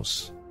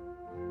Klaus,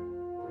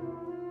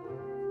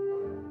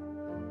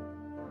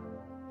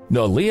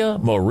 Nalia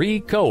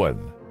Marie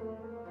Cohen,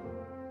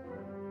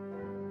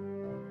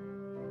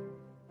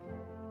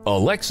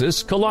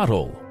 Alexis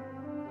Colatl,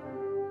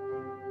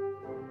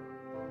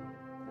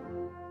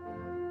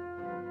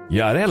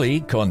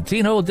 Yareli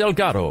Contino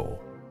Delgado,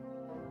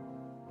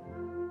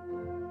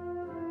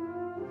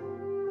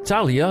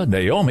 Talia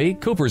Naomi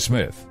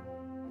Coopersmith,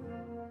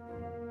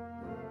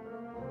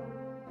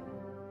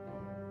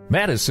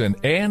 Madison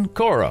Ann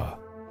Cora,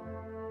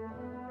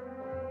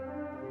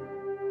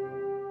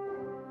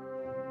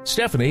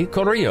 Stephanie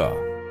Correa,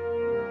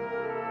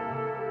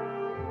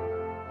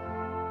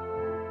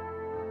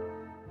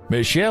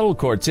 Michelle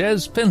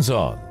Cortez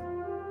Pinzon,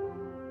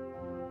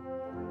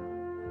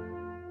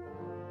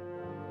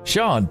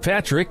 Sean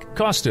Patrick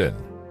Costin,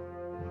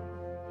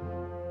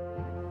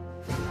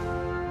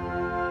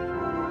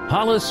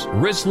 Hollis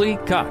Risley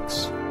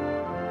Cox,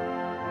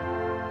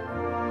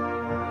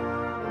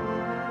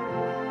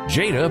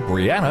 Jada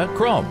Brianna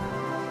Crum,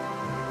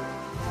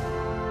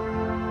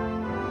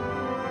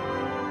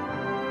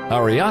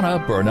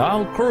 Ariana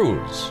Bernal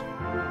Cruz,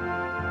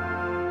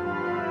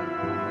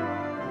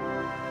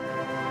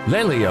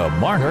 Lelia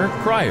Marner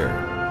Cryer,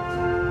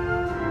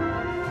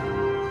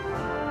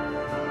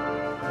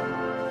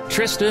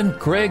 Tristan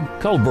Craig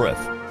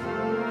Culbreth,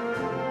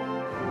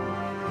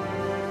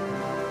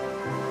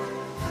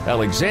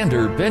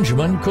 Alexander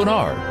Benjamin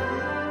Cunard,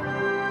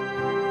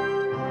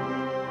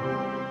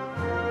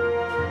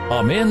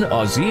 Amin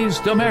Aziz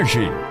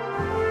Damerji,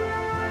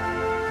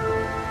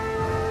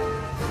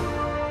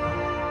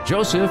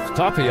 Joseph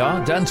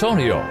Tapia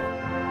D'Antonio,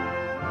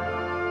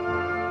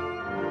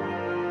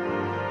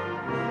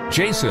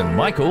 Jason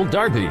Michael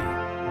Darby,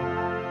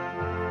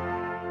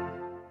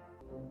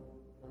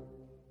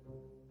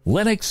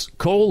 Lennox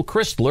Cole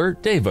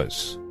Christler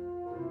Davis,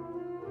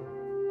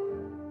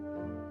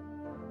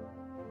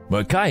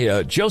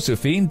 Micaiah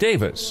Josephine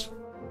Davis,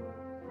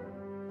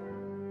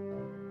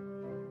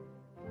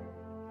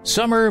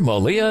 Summer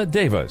Malia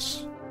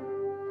Davis,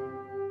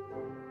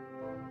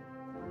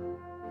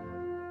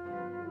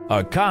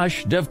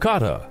 Akash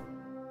Devkata,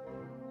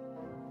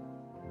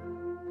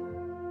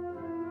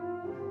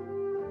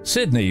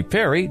 Sydney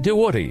Perry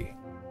DeWoody,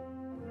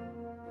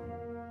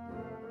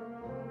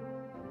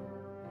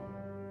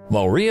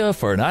 Maria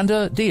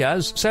Fernanda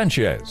Diaz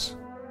Sanchez,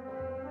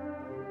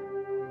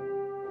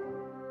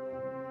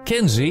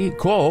 Kinsey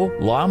Kuo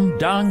Lam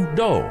Dang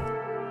Do,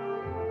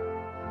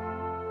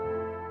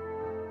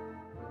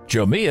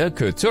 Jamia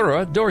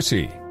Katura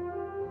Dorsey,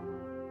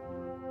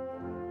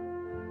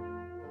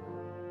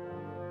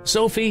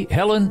 Sophie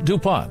Helen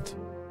DuPont,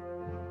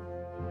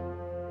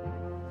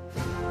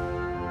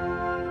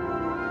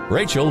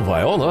 Rachel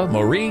Viola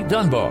Marie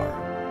Dunbar,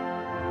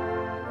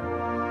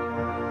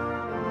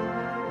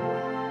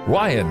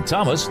 Ryan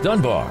Thomas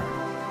Dunbar,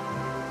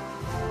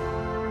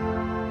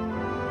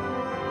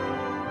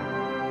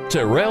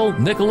 Terrell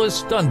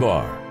Nicholas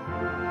Dunbar,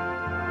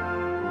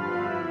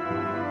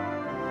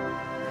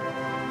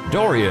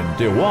 Dorian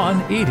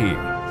Dewan Eady,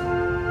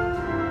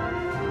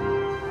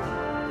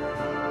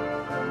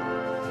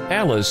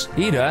 Alice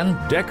Edan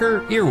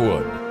Decker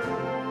Earwood,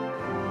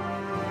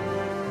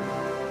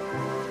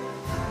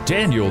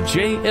 Daniel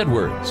J.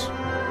 Edwards,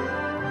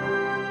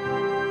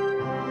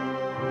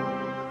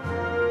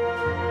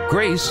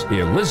 Grace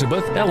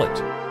Elizabeth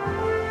Ellett,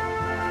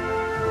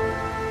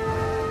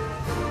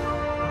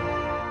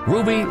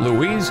 Ruby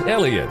Louise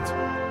Elliott,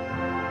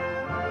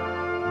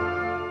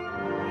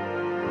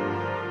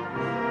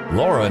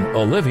 Lauren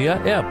Olivia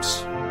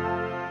Epps,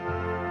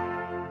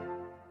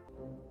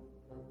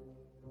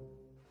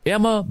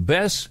 Emma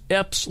Bess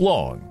Epps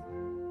Long,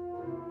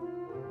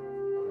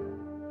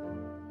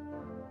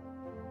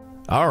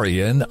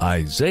 Arian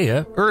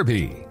Isaiah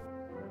Irby,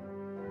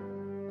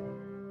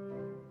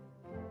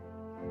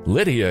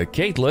 Lydia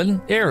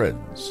Caitlin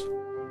Ahrens,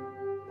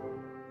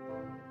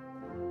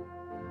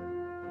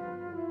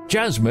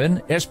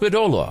 Jasmine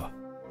Espidola,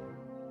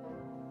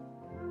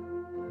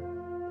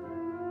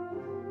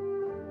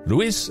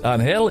 Luis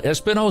Angel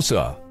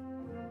Espinosa,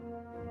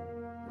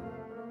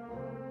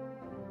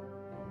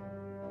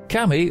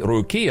 Cami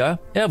Rukia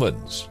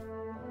Evans,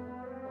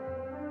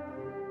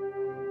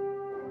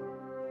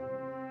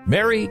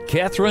 Mary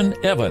Catherine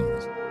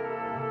Evans,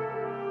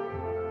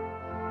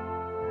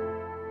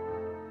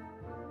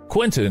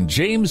 Quentin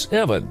James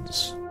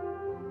Evans,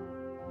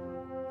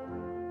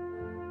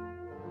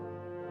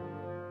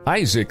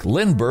 Isaac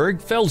Lindbergh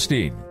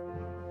Feldstein,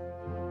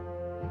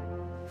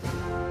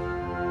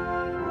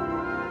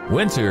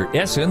 Winter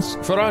Essence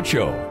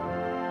Ferracho,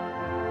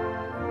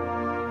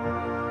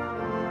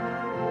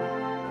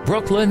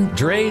 Brooklyn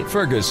Dre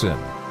Ferguson,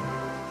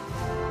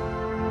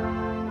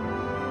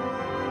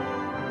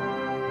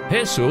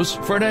 Jesus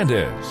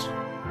Fernandez,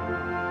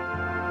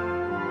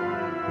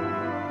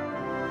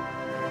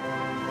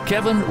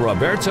 Kevin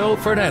Roberto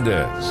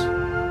Fernandez,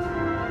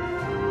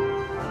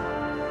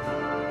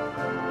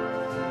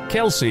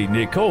 Kelsey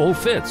Nicole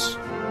Fitz,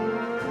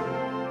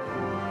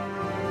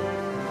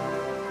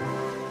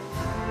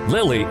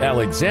 Lily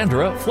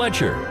Alexandra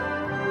Fletcher,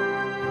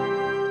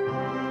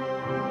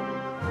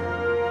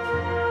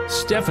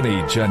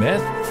 Stephanie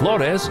Janeth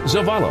Flores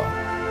Zavala,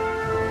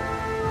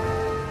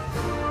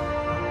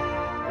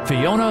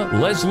 Fiona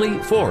Leslie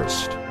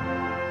Forst,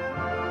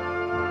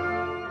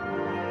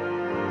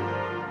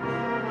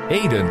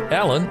 Aidan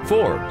Allen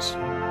Forbes,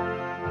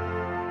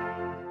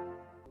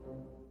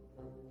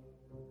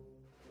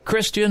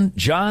 Christian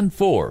John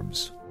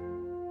Forbes,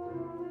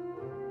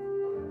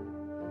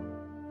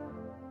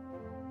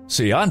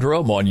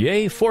 Ciandra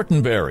Monnier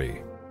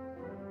Fortenberry,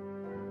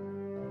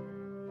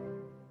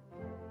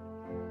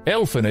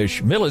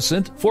 Elfinish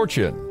Millicent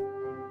Fortune,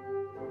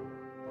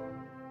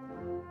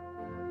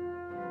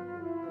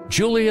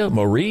 Julia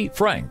Marie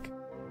Frank,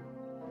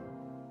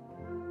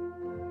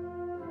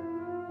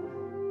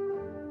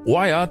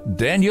 Wyatt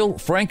Daniel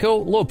Franco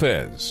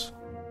Lopez,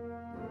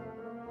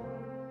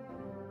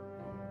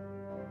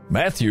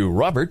 Matthew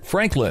Robert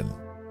Franklin,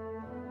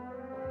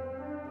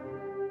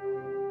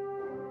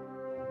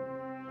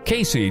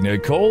 Casey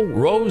Nicole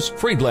Rose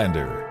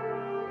Friedlander,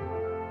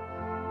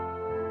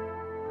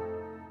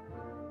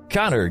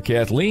 Connor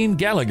Kathleen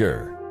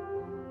Gallagher,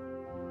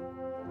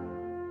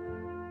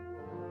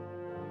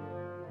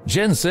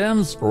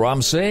 Jensems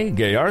Ramsey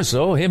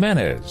Gayarzo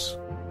Jimenez,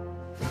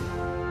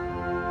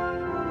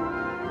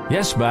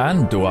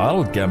 Yesman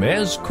Dual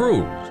Gamez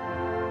Cruz,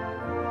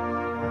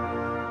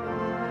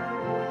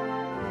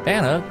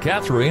 Anna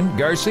Catherine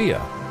Garcia,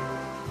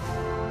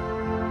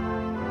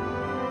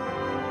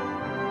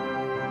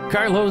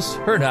 Carlos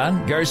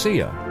Hernan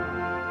Garcia,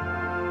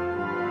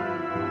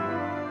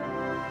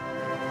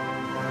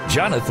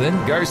 Jonathan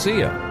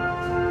Garcia,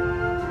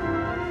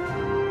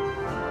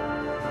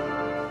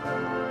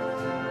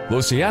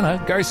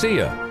 Luciana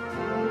Garcia,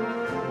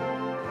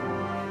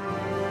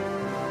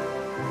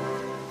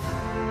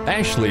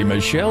 Ashley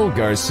Michelle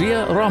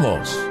Garcia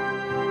Ramos,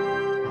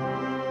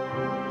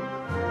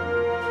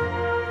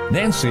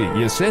 Nancy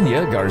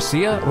Yesenia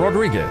Garcia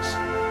Rodriguez,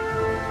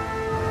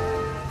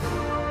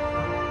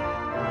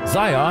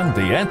 Zion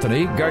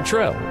DeAnthony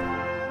Gartrell,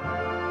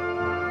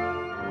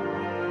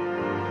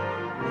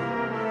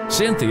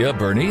 Cynthia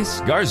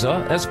Bernice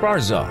Garza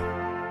Esparza,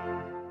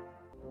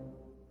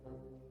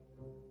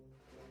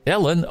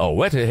 Ellen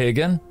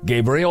Owetehagen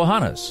Gabriel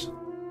Hannes,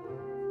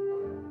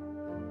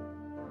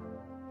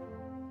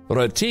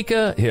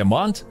 Ratika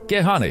Hemant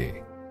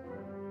Gehani,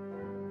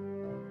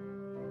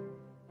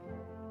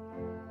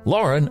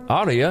 Lauren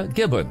Aria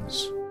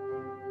Gibbons,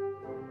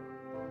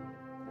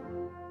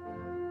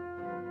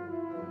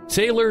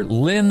 Taylor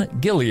Lynn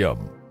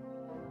Gilliam,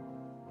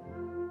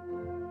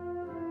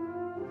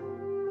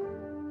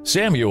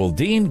 Samuel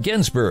Dean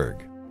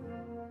Ginsberg,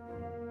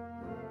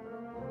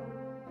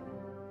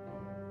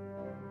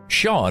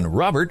 Sean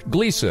Robert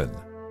Gleason,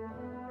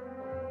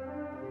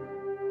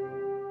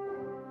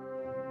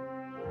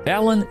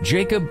 Alan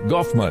Jacob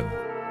Goffman,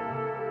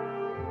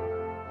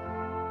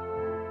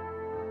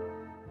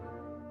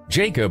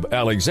 Jacob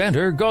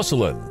Alexander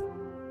Gosselin,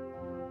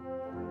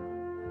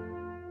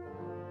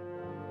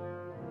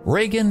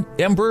 Reagan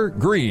Ember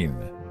Green.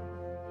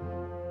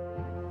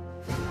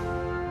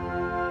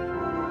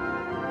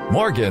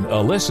 Morgan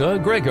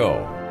Alyssa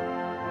Grego.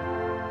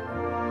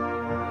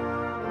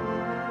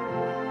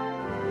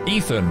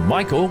 Ethan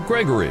Michael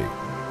Gregory.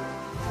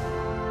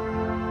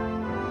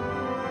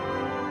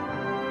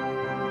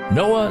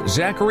 Noah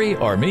Zachary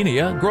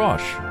Armenia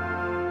Grosh.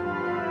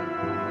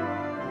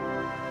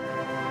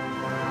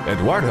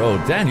 Eduardo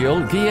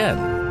Daniel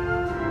Guillen.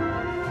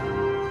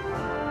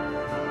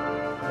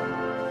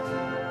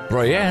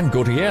 Brian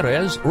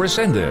Gutierrez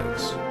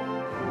Resendez.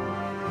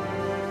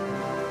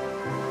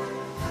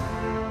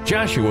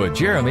 Joshua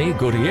Jeremy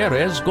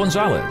Gutierrez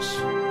Gonzalez.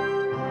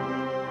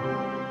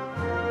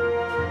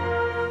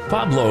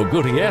 Pablo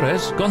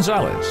Gutierrez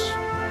Gonzalez.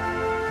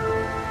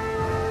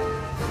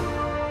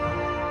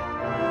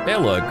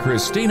 Ella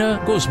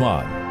Cristina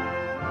Guzman.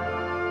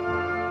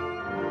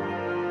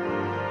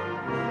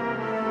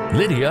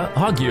 Lydia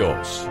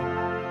Hagios.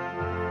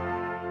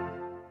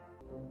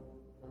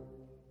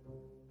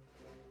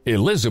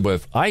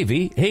 Elizabeth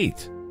Ivy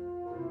Haight.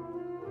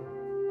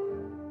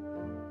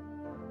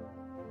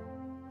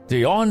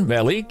 Dion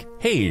Malik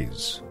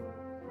Hayes.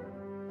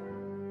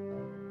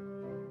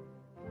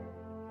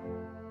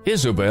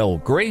 Isabel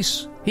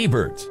Grace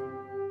Hebert.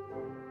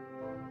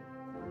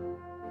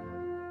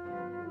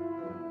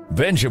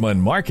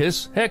 Benjamin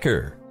Marcus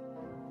Hecker.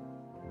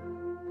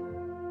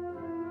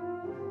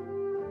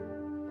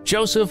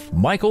 Joseph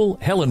Michael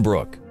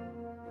Hellenbrook.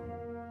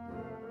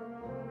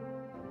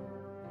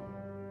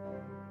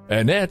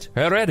 Annette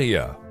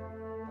Heredia.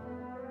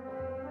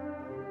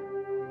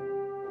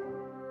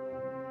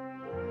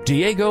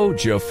 Diego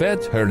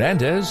Jafet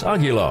Hernandez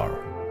Aguilar.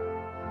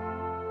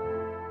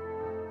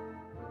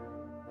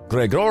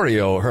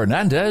 Gregorio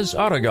Hernandez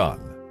Aragon.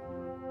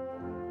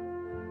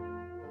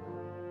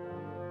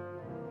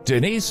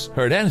 Denise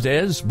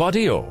Hernandez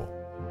Badillo.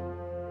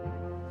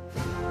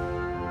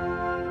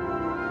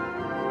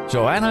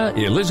 Joanna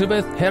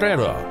Elizabeth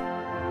Herrera.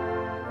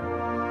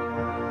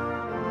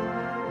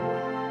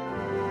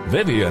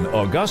 Vivian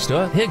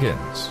Augusta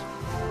Higgins.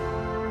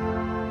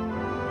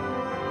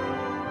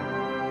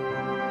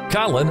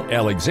 Colin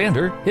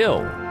Alexander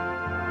Hill.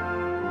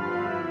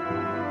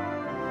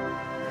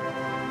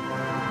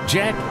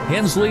 Jack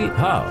Hensley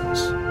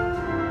Hobbs.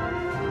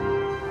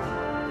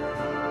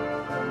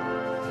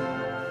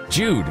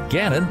 Jude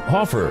Gannon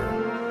Hoffer.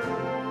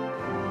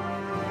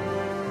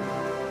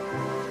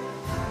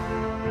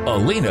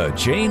 Alina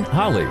Jane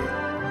Holly.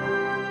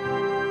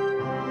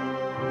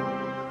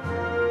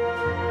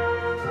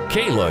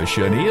 Kayla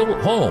Chanel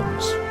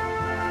Holmes.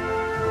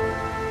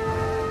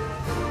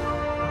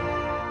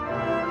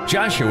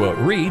 Joshua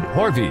Reed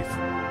Horvath.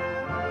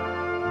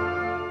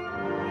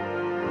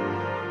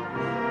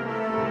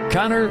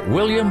 Connor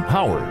William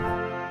Howard.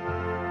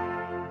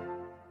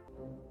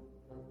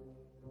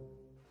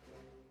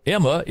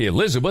 Emma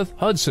Elizabeth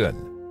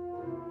Hudson.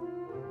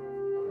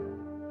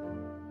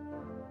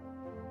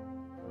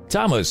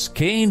 Thomas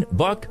Kane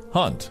Buck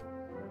Hunt.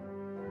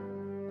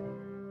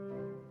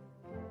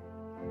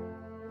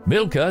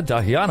 Milka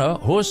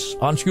Dahiana Hus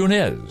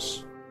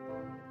Antunes.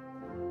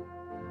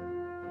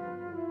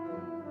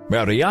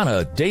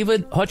 Mariana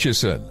David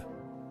Hutchison.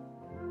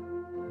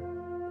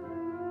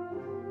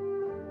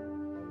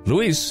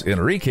 Luis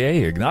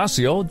Enrique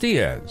Ignacio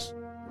Diaz.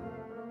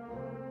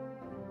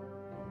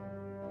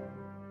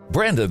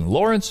 Brandon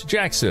Lawrence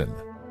Jackson.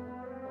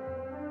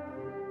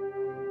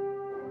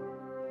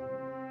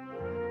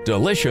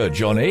 Delisha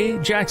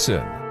Johnay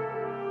Jackson.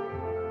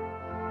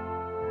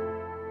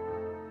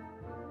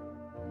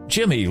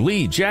 Jimmy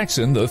Lee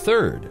Jackson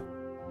III.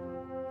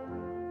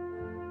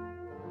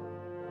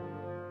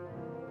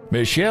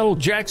 Michelle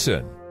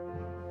Jackson.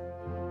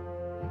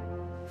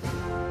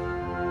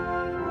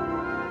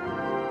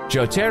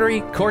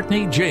 Jateri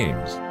Courtney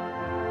James.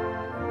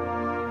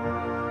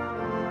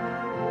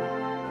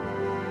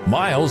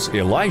 Miles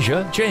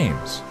Elijah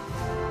James.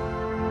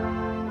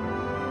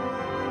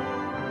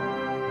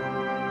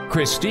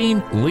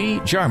 Christine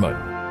Lee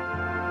Jarman.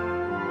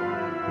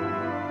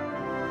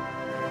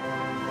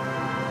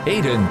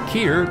 Aidan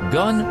Keir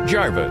Gunn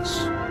Jarvis.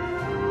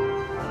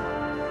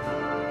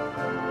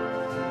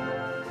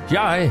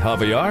 Jai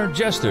Javier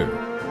Jester.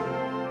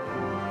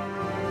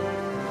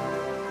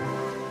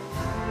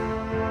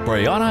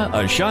 Brianna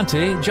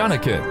Ashante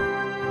Jonikin.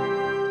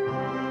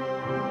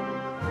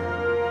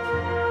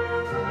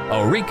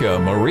 Ulrika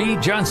Marie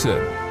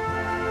Johnson.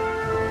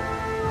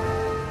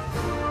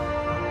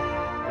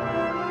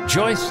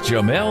 Joyce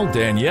Jamel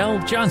Danielle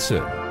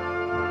Johnson.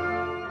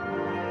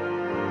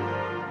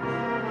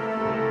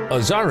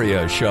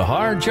 Azaria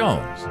Shahar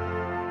Jones.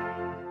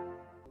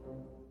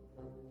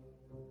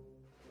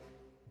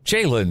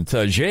 Jalen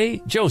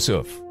Tajay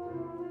Joseph.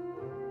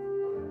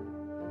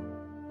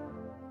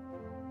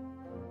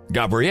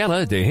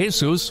 Gabriela de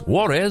Jesus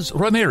Juarez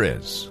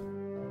Ramirez.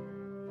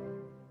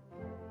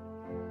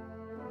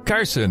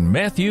 Carson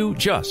Matthew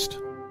Just.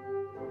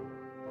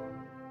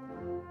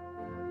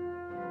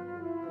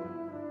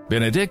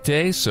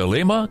 Benedicte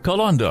Salima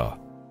Colonda.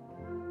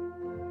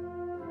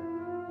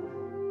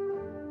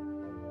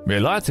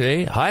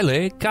 Melate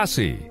Haile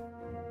Kasi.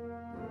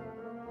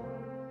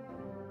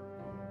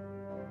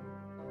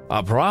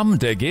 Abram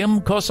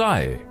Degim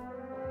Kosai.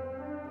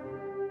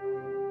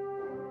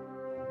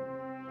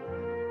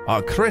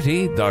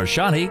 Akriti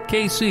Darshani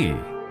KC.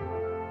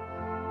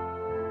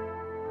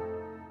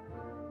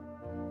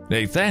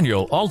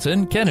 Nathaniel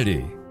Alton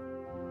Kennedy.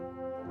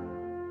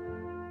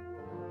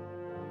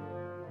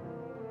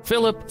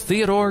 Philip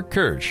Theodore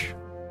Kirsch.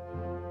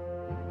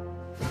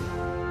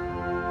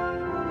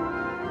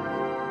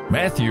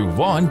 Matthew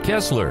Vaughn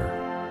Kessler.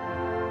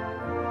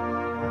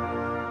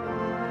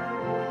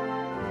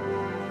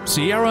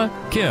 Sierra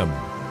Kim.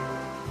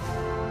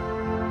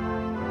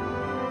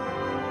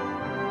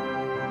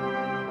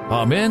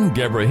 Amen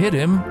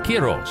Gebrahidim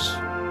Kiros.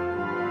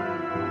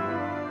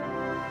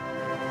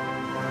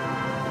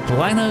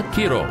 Kleina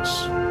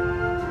Kiros.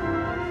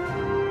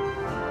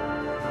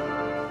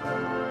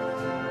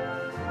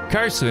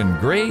 Carson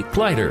Gray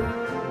Kleider.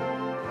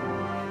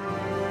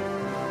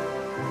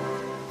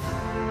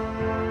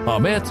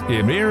 Ahmet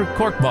Emir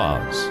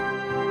Korkmaz.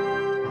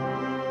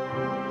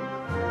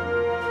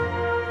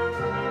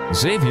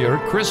 Xavier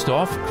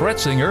Christoph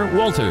Kretzinger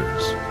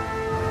Walters.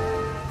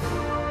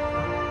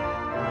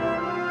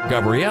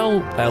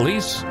 Gabrielle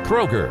Alice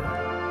Kroger.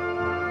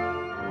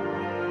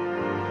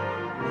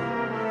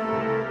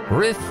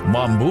 Rith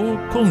Mambu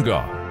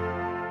Kunga.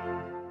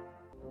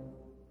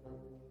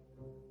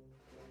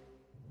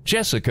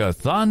 Jessica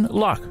Than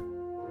Lach.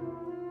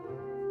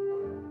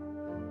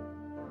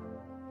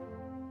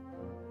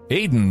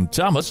 Aidan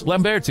Thomas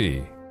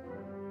Lamberti.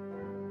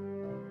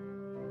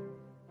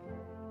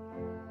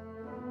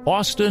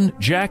 Austin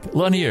Jack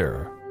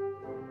Lanier.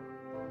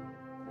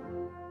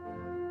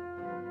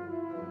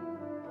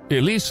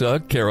 Elisa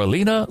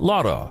Carolina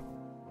Lara.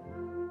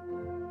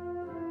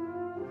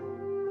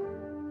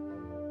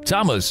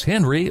 Thomas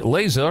Henry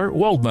Lazar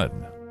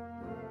Waldman.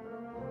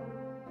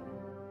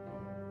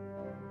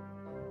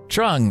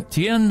 Trung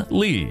Tien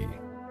Lee.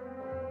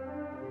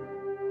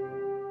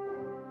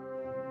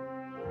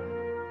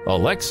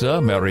 Alexa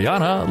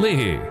Mariana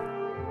Leahy.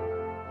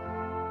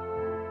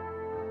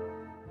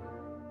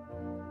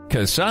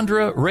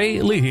 Cassandra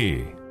Ray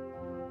Leahy.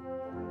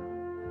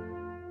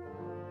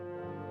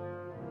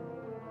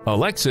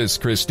 Alexis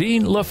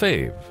Christine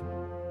Lefebvre.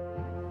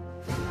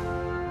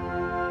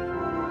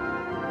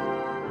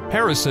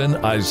 Harrison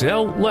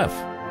Izell Leff.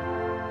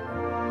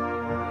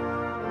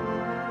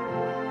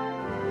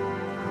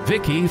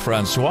 Vicky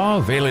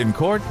Francois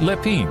Vaillancourt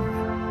Lepine.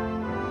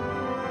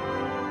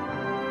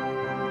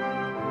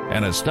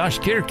 Anastasia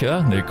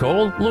Kirka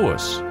Nicole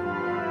Lewis.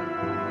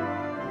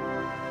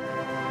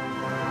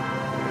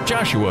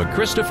 Joshua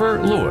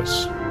Christopher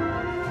Lewis.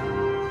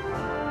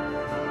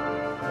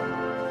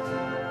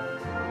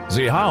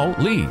 Zihao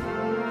Lee.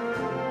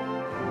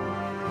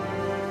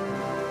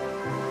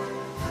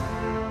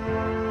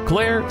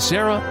 Claire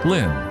Sarah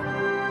Lin.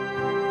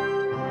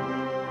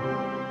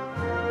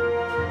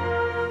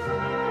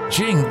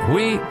 Jing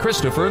Hui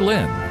Christopher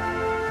Lin.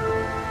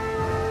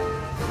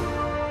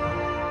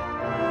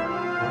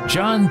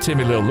 John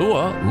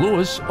Timililua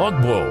Louis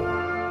Ogbo.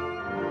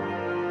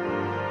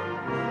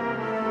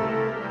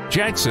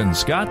 Jackson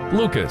Scott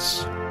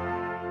Lucas.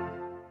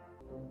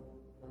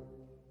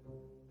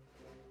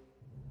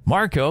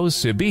 Marco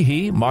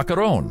Sibihi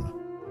Macaron.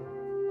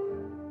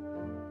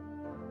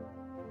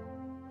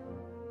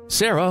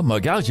 Sarah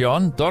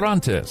Magaljon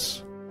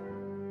Dorantes.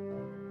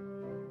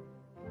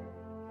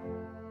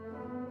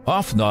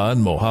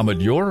 Afnan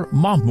Mohammed Yor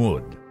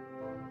Mahmoud.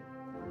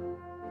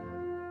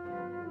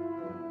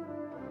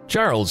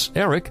 Charles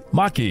Eric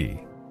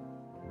Maki.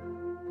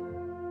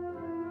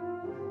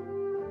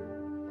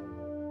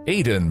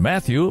 Aidan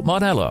Matthew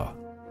Monella.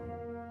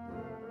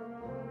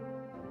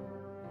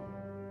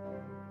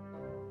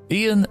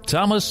 Ian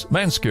Thomas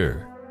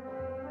Mansker.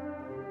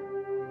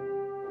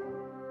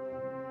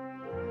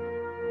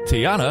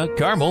 Tiana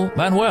Carmel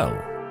Manuel.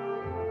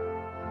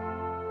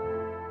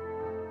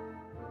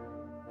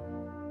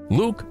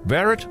 Luke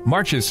Barrett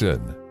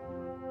Marchison.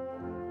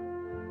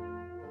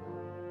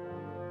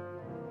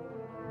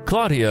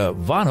 Claudia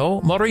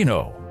Vano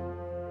Marino.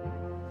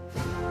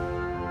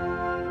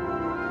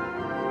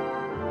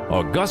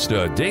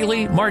 Augusta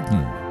Daly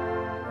Martin.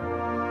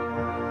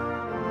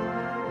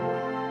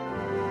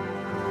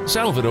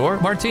 Salvador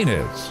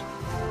Martinez.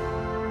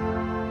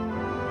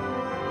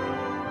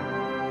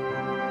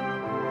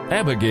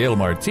 Abigail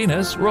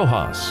Martinez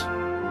Rojas.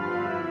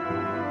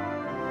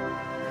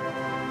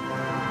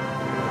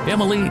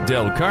 Emily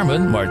Del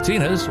Carmen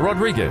Martinez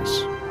Rodriguez.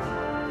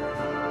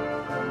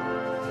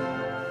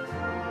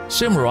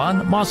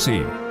 Simran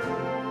Masi.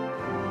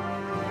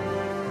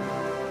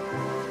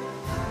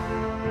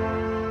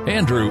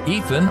 Andrew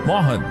Ethan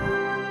Mohan.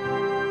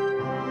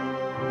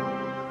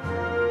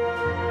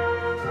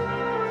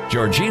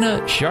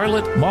 Georgina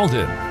Charlotte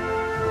Malden.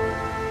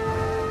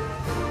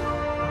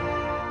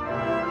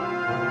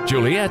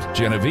 Juliette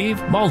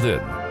Genevieve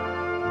Malden.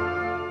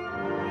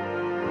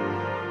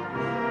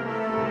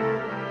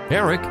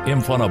 Eric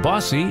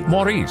Imfanabasi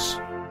Maurice.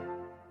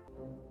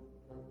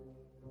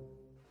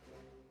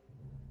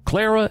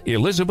 Clara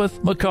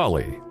Elizabeth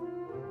Macaulay.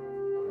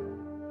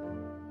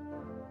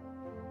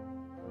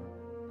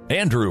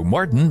 Andrew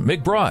Martin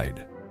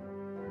McBride.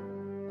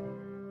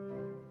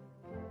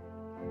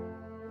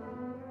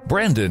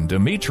 Brandon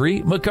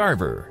Dimitri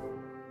McCarver.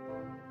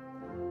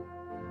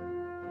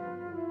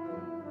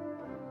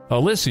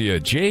 Alicia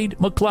Jade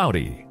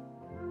McCloudy.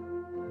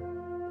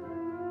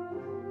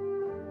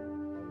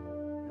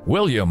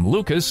 William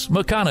Lucas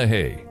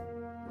McConaughey.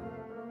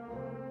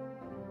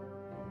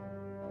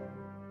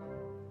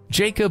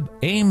 Jacob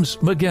Ames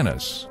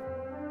McGinnis.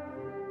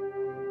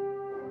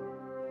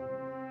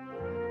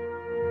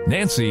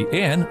 Nancy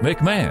Ann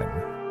McMahon.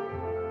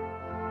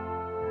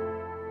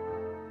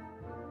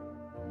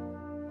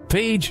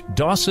 Paige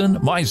Dawson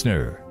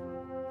Meisner.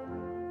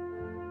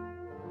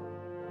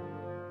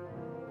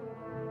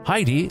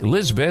 Heidi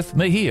Lisbeth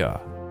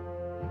Mejia.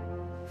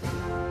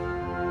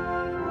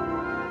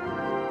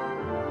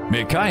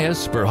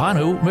 Mikaias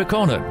Berhanu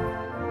Mekonnen.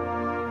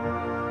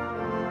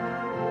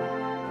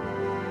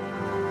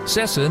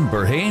 Sesson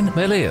Berhain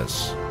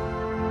Meleas.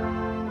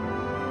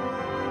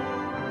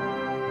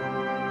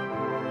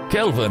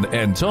 Kelvin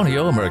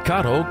Antonio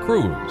Mercado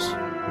Cruz.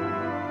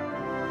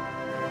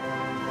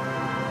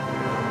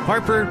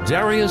 Harper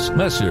Darius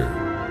Messer.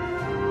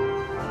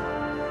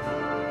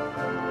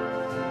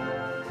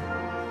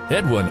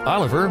 Edwin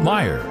Oliver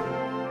Meyer.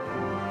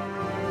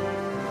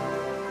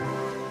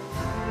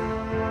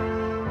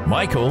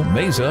 Michael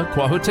Meza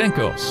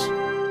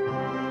Kwahutenkos.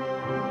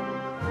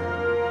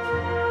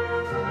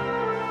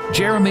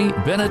 Jeremy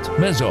Bennett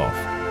Mezoff.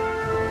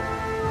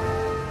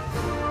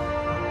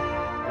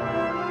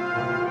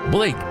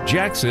 Blake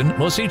Jackson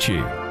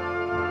Mosici.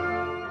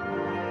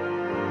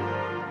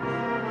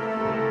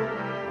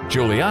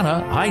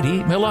 Juliana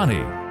Heidi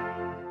Milani.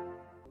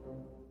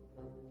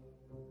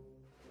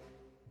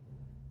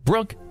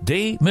 Brooke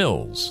Day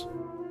Mills.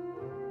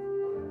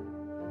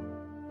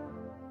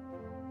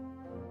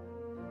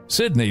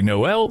 Sydney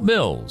Noel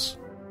Mills.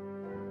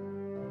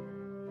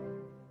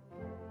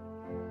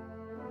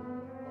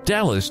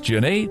 Dallas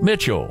Janae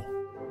Mitchell.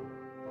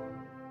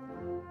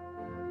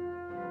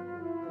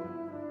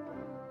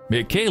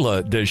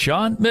 Michaela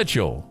Deshawn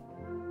Mitchell.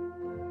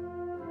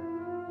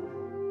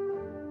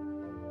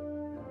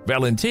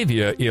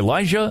 Valentivia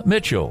Elijah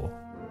Mitchell.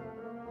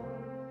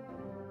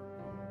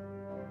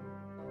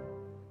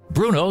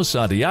 Bruno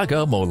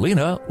Santiago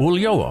Molina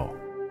Ulloa.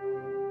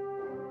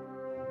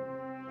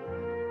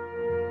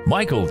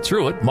 Michael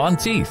Truitt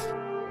Monteith.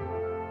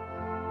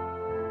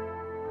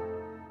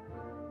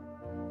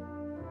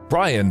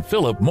 Brian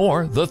Philip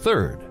Moore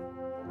III.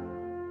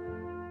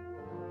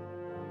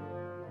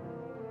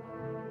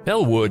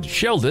 Elwood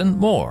Sheldon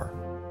Moore.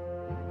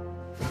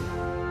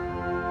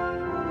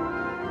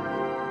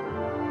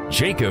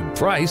 Jacob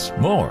Price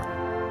Moore.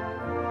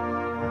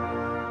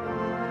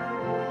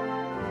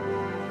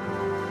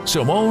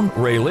 Simone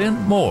Raylyn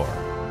Moore.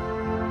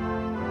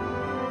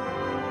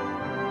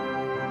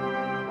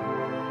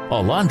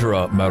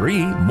 Alondra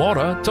Marie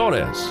Mora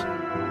Torres.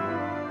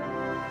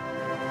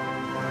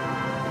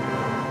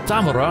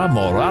 Tamara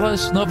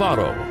Morales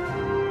Navarro.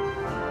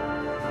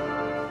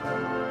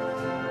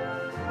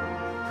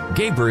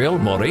 Gabriel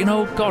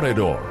Moreno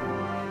Corredor.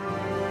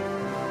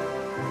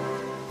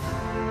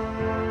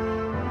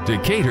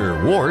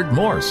 Decatur Ward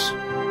Morse.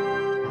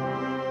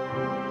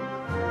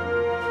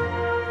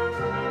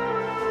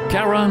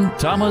 Karen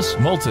Thomas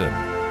Moulton.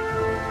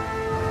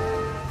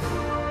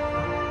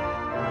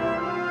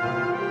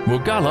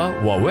 Mugala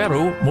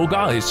Waweru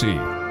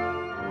Mugaisi.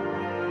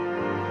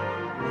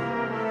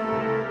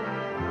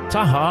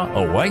 Taha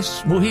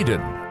Awais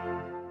Muhidin.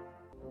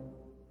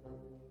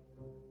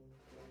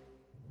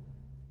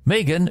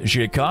 Megan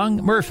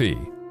Jikong Murphy.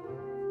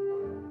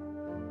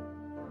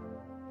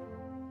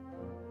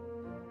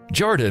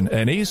 Jordan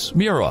Anise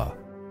Mura.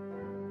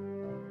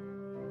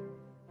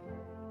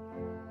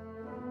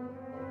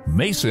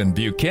 Mason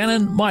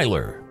Buchanan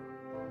Myler.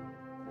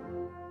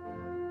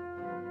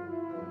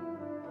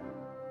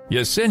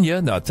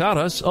 Yesenia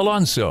Nataras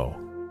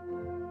Alonso.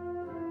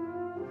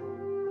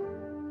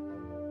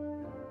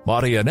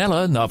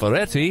 Marianella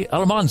Navarrete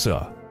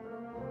Almanza.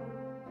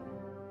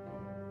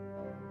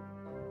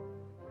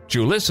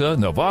 Julissa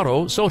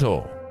Navarro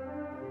Soto.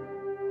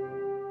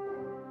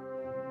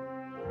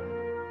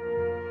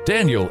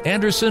 Daniel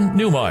Anderson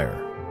Newmeyer.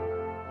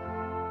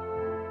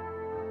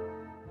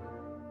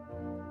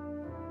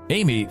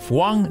 Amy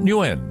Phuong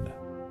Nguyen.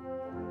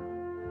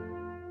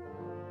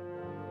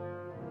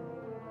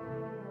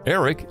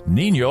 Eric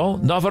Nino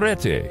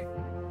Navarrete.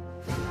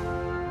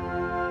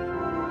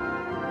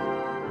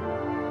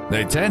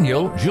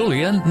 Nathaniel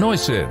Julian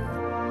Neusin.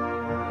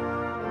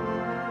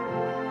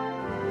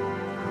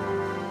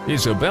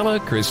 Isabella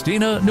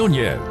Cristina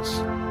Nunez.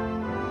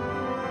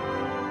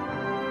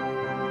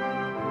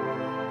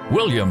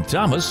 William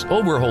Thomas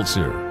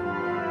Oberholzer.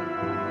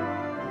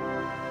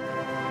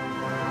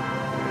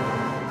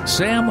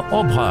 Sam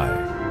Obhai.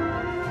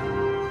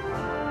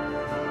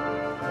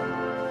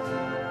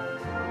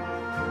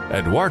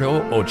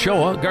 Eduardo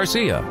Ochoa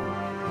Garcia.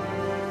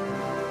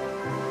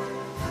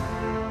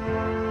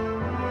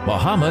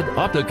 Muhammad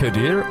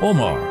Abdelkadir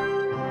Omar,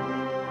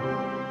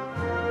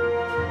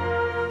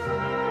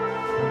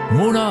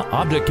 Muna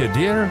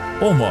Abdelkadir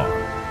Omar,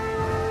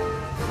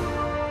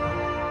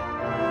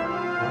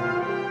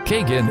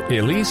 Kagan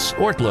Elise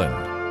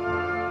Ortland,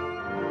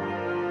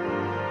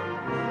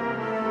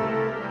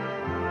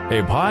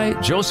 Ebai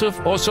Joseph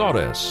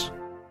Osores,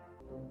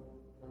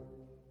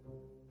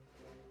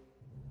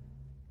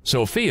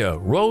 Sophia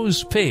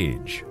Rose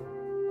Page,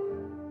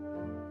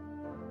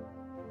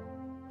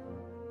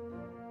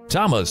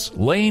 Thomas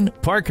Lane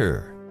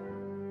Parker,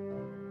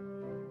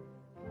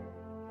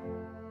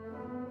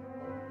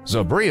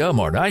 Zabria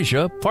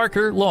Marnaja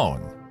Parker Long,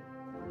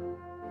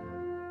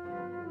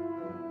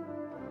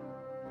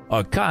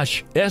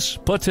 Akash S.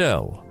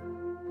 Patel,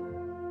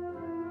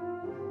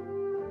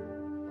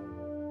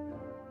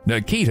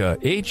 Nikita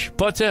H.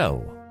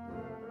 Patel,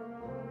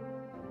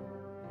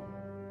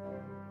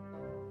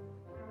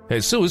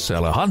 Jesus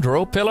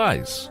Alejandro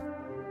Pelais,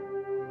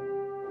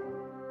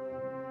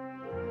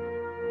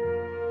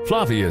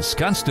 Flavius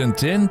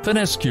Constantin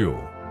Penescu,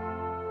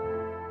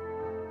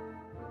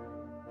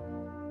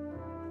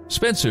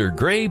 Spencer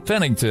Gray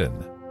Pennington,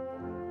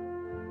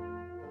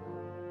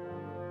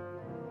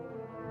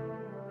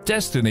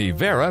 Destiny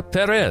Vera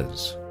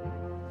Perez,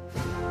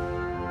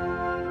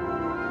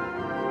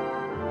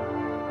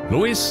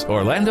 Luis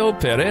Orlando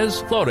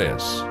Perez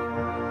Flores,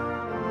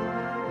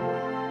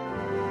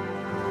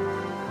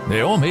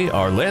 Naomi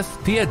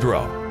Arleth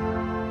Piedra,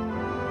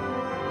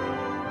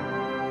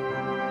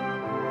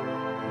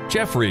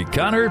 Jeffrey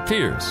Connor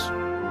Pierce,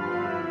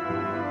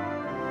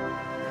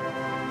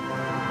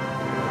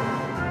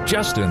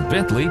 Justin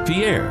Bentley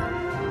Pierre,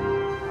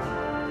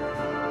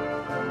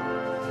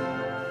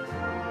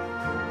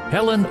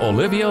 Helen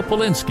Olivia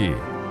Polinsky,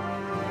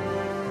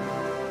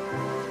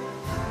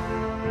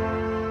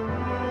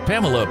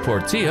 Pamela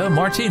Portilla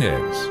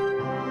Martinez,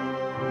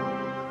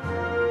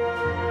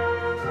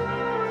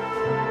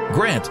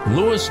 Grant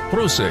Lewis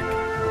Prusik,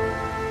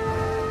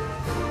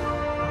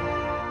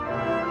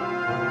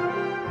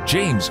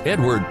 James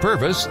Edward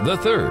Purvis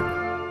III,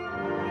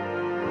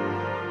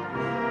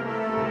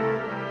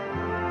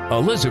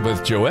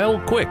 Elizabeth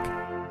Joelle Quick,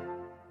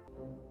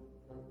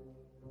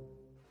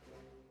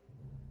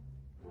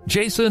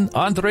 Jason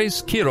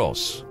Andres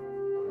Quiros,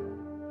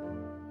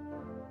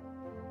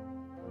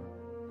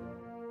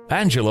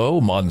 Angelo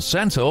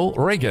Monsanto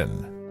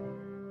Reagan,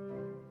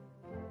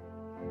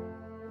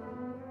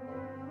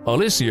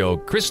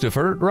 Alicio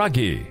Christopher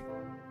Raggi,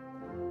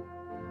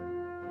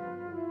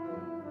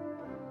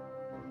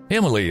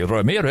 Emily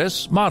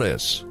Ramirez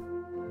Maris,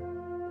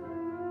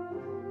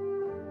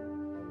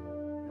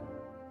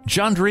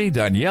 Jandri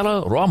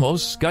Daniela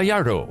Ramos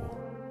Gallardo,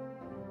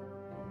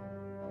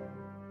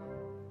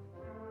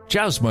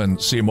 Jasmine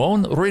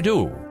Simone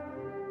Redu,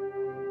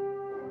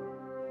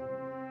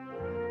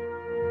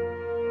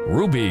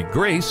 Ruby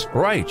Grace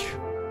Reich,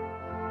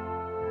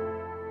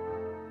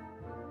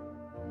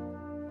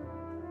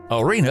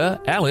 Arena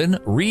Allen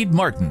Reed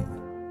Martin,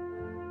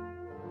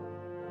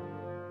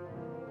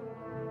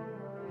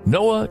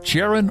 Noah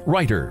Sharon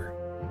Reiter,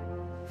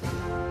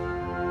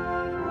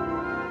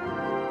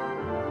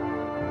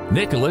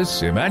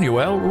 Nicholas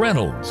Emmanuel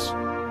Reynolds,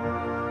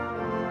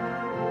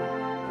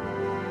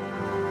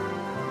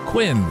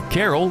 Quinn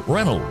Carol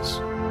Reynolds,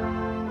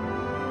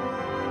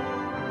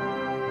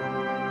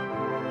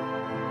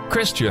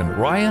 Christian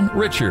Ryan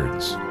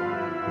Richards,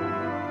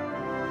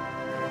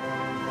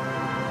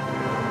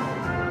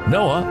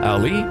 Noah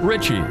Ali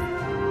Ritchie,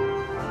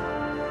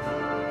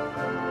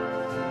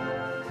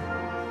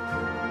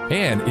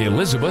 and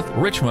Elizabeth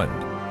Richmond.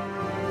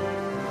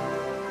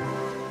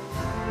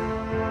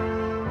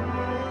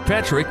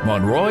 Patrick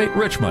Monroy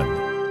Richmond,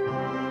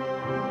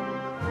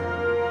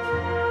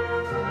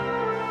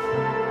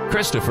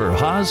 Christopher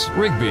Haas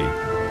Rigby,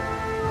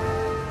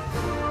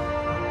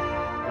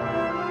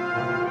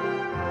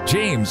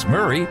 James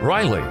Murray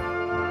Riley,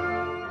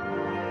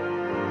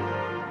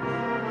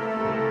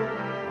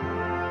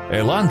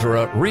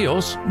 Elandra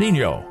Rios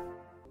Nino,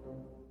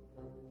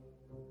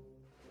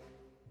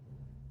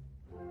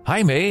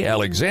 Jaime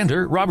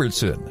Alexander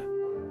Robertson,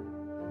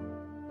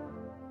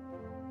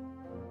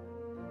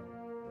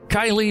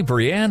 Kylie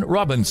Brianne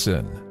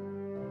Robinson,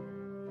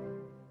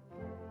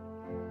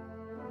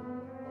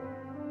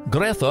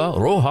 Greta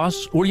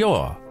Rojas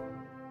Ulloa,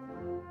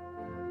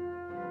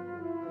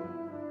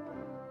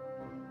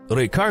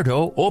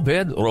 Ricardo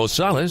Obed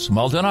Rosales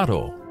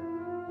Maldonado,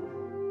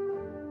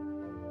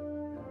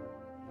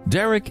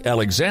 Derek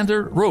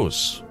Alexander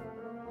Roos,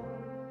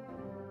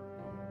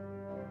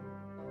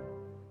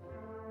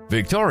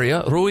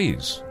 Victoria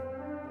Ruiz,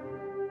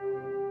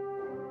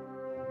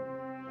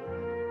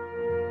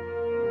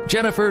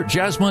 Jennifer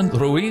Jasmine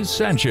Ruiz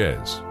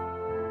Sanchez,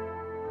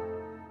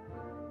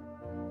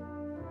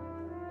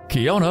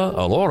 Kiona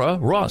Alora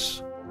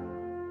Ross,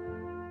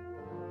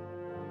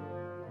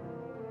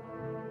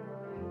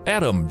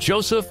 Adam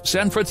Joseph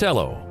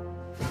Sanfratello,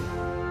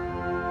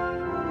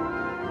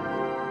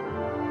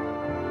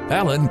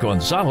 Alan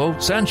Gonzalo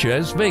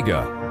Sanchez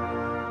Vega,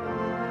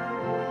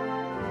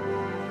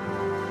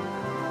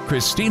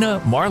 Christina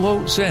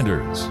Marlowe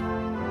Sanders.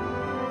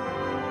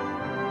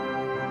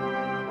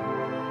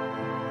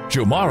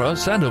 Jomara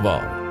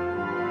Sandoval.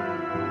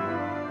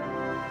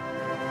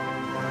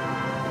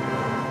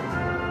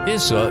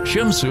 Issa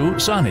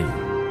Shimsu Sani.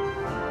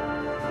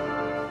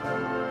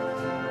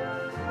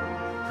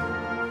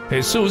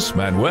 Jesus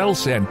Manuel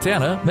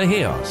Santana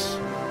Mejias.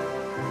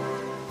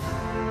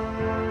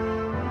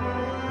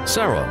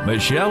 Sarah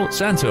Michelle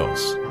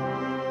Santos.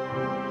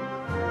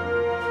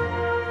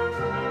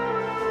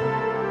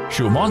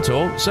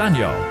 Shumanto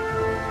Sanyal.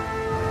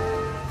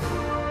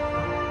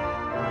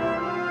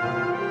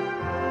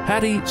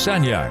 Hattie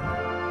Sanyang.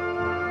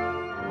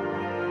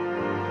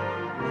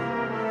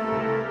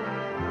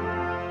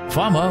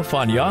 Fama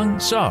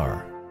Fanyang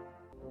Sar.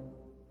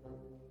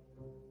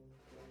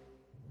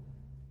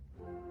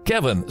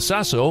 Kevin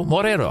Sasso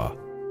Morera.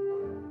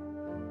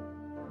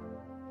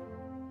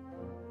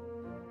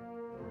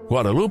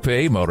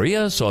 Guadalupe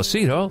Maria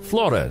Saucedo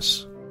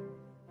Flores.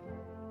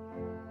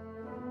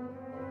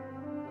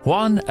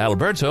 Juan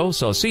Alberto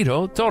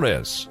Saucedo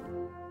Torres.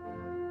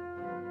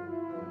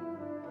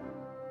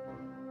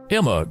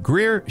 Emma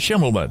Greer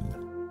Schimmelman.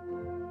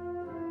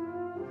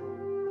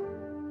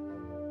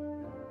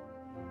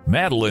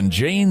 Madeline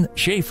Jane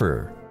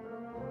Schaefer.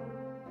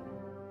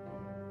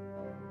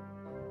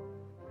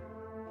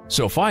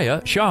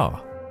 Sophia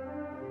Shaw.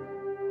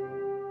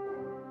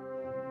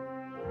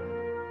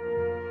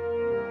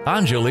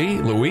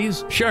 Anjali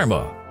Louise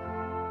Sharma.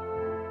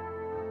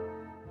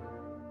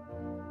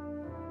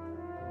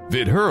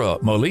 Vidhura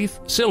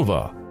Malif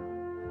Silva.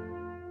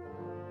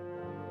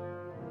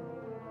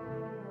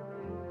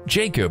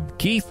 Jacob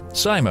Keith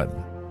Simon.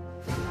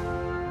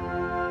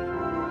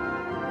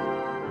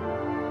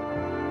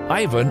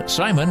 Ivan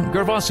Simon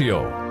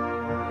Gervasio.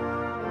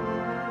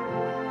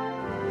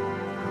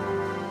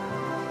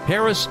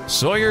 Harris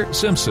Sawyer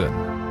Simpson.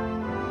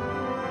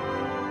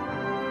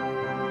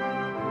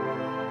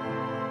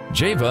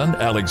 Javon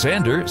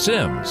Alexander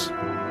Sims.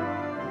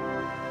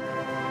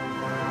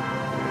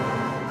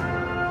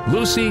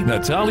 Lucy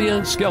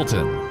Natalia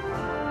Skelton.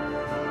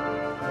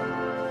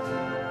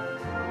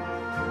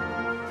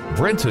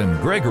 Brenton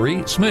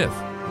Gregory Smith.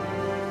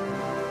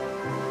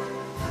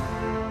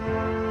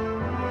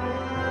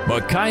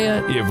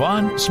 Micaiah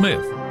Yvonne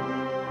Smith.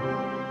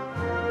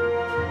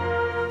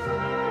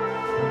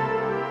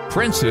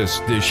 Princess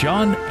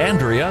Deshawn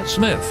Andrea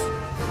Smith.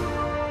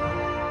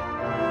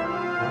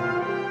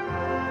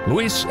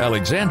 Luis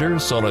Alexander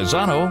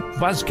Solazano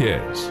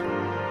Vasquez.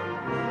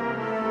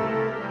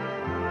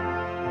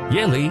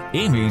 Yeli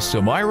Amy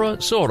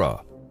Samira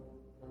Sora.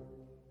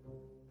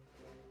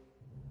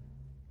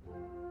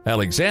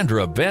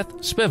 Alexandra Beth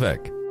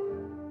Spivak.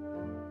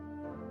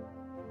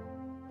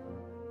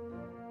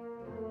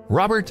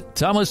 Robert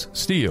Thomas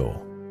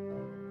Steele.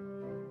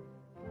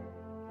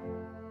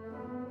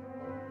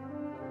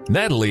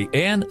 Natalie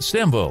Ann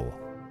Stemville.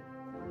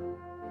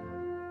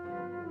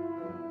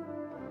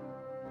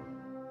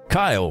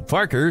 Kyle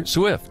Parker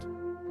Swift.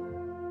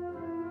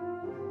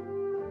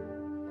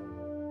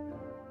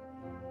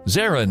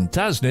 Zarin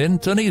Tasnin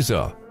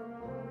Taniza.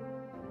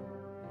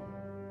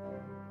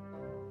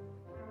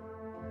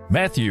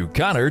 Matthew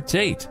Connor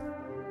Tate.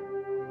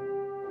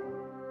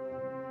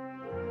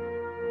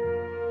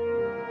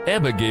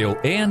 Abigail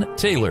Ann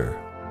Taylor.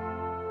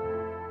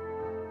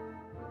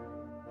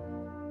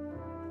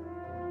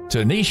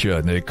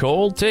 Tanisha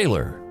Nicole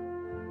Taylor.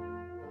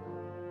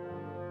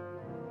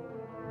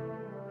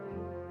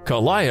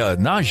 Kalaya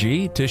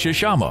Naji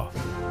Tishishama.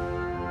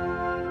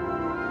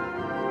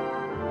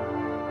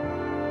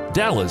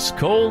 Dallas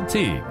Cole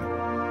Teague.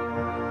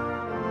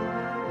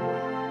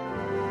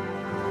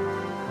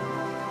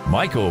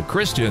 Michael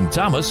Christian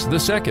Thomas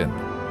II.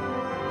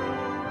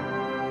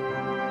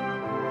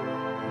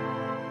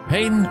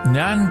 Hein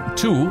Nan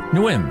Tu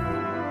Nguyen.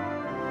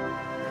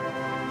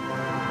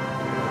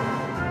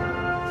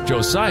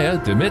 Josiah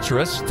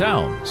Demetrius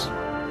Towns.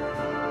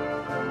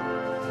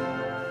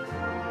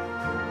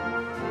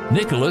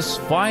 Nicholas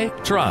Phi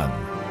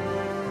Tran.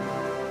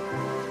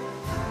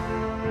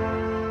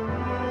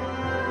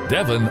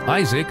 Devin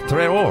Isaac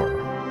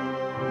Treor.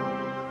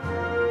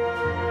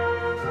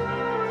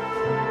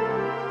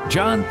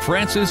 John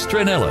Francis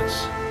Trinellis.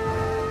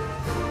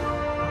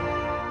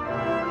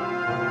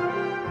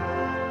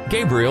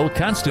 Gabriel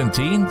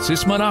Constantine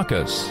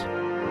Sismanakis.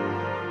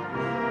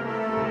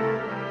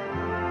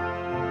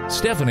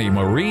 Stephanie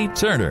Marie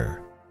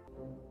Turner.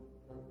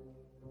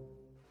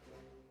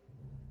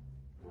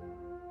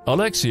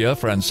 Alexia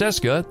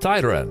Francesca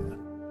Tyran.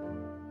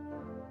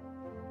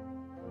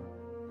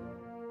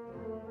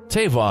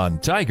 Tavon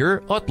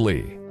Tiger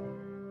Utley.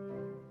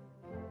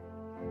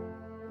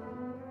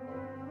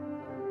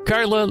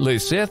 Carla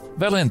Liseth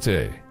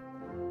Valente.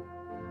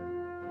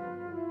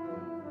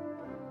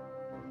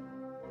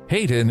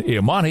 Hayden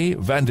Imani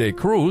Van de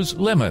Cruz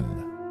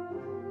Lemon.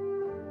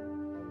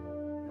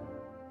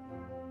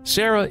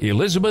 Sarah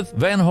Elizabeth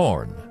Van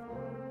Horn.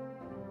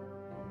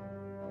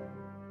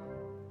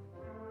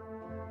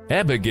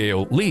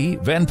 Abigail Lee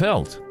Van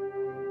Pelt.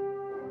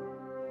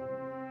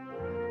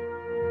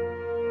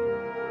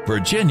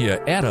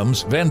 Virginia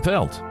Adams Van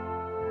Pelt,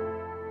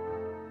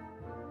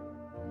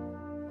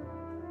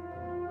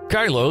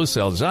 Carlos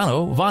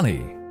Alzano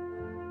Vani,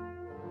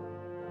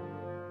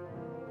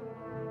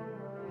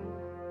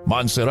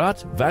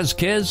 Montserrat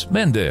Vasquez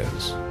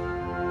Mendez,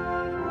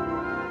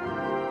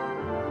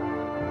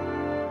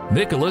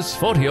 Nicholas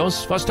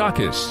Fotios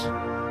Fastakis,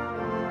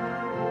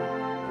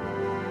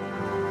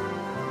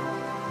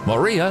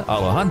 Maria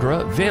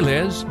Alejandra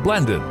Velez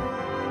Blandon,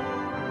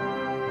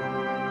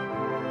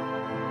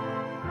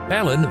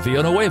 Alan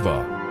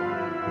Villanueva,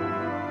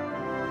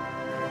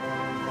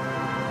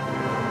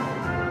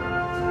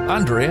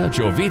 Andrea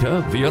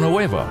Jovita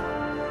Villanueva,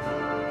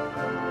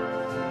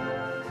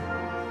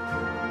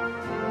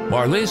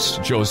 Marlis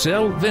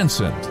Joselle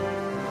Vincent,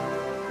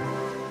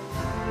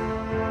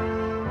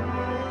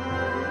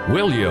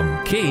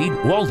 William Cade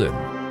Walden,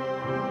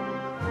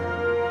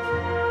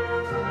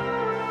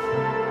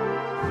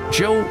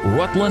 Joe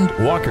Rutland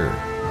Walker,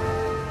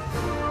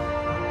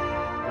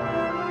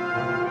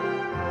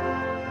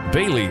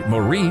 Bailey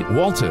Marie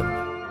Walton,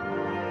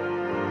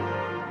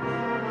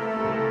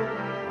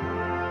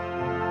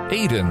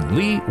 Aidan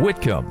Lee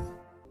Whitcomb,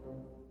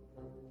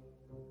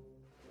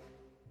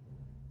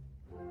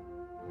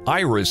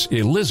 Iris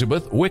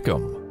Elizabeth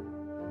Wickham,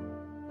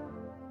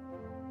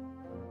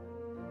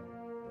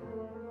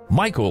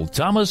 Michael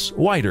Thomas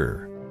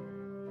Whiter,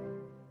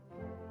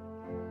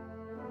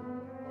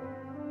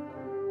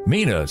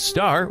 Mina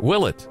Starr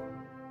Willett,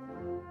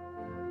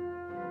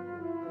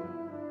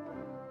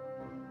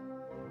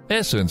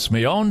 Essence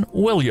Meon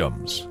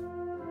Williams,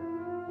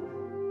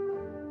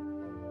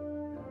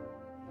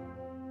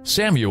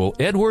 Samuel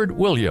Edward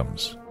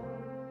Williams,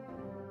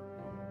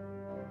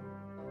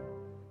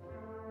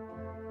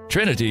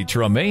 Trinity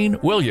Tremaine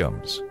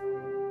Williams,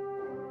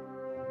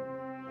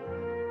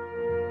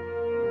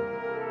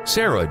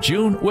 Sarah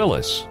June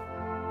Willis,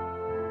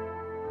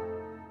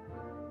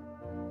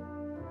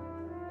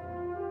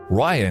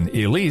 Ryan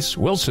Elise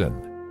Wilson,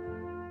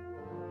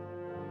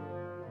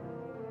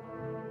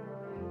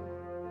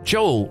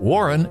 Joel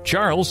Warren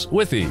Charles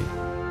Withy,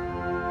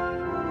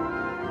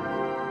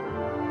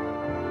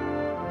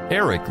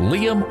 Eric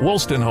Liam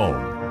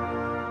Wolstenholme,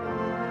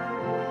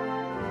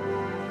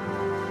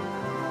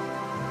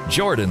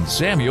 Jordan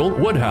Samuel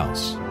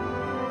Woodhouse,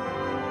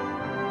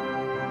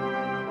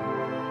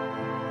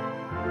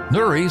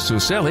 Nuri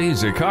Suseli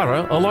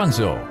Zikara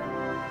Alonso,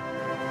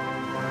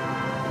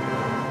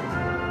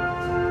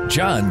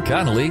 John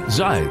Connolly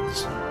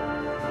Zides,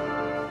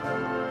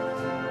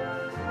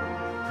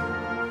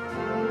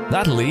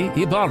 Natalie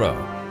Ibarra,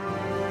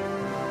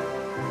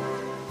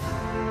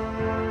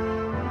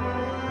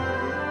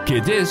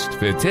 Kedist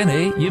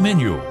Fetene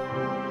Yemenyu,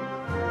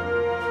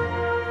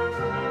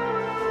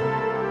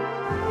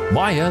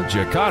 Maya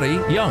Jakari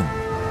Young,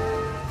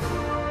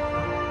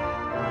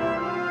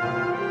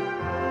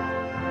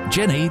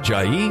 Jenny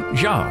Jai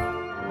Jia,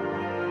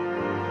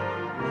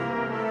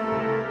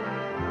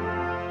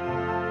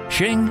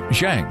 Sheng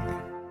Zhang,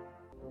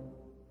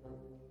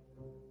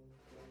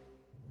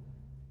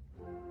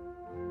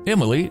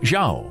 Emily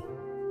Zhao,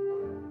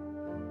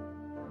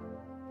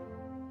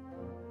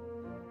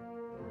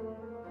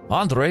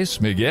 Andres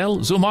Miguel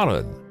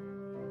Zumaran,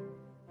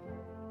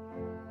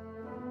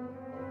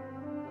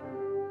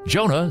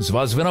 Jonah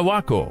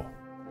Zvazvinawako,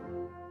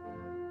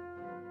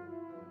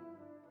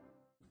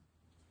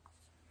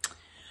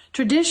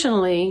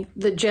 Traditionally,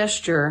 the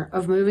gesture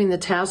of moving the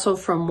tassel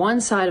from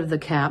one side of the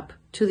cap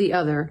to the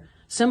other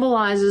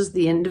symbolizes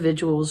the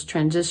individual's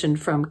transition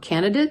from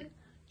candidate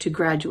to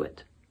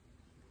graduate.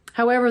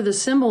 However, the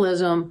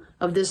symbolism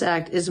of this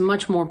act is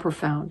much more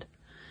profound,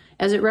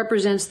 as it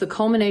represents the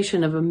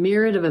culmination of a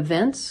myriad of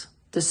events,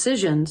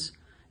 decisions,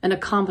 and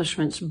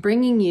accomplishments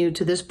bringing you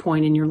to this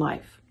point in your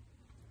life.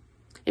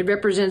 It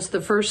represents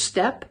the first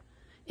step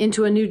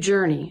into a new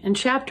journey and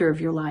chapter of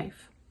your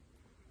life,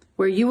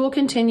 where you will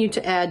continue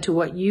to add to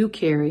what you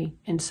carry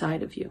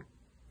inside of you.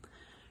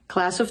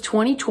 Class of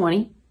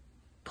 2020,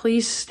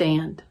 please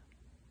stand.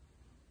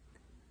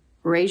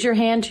 Raise your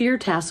hand to your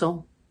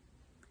tassel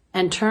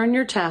and turn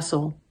your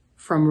tassel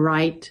from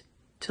right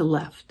to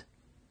left.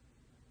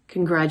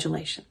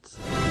 Congratulations.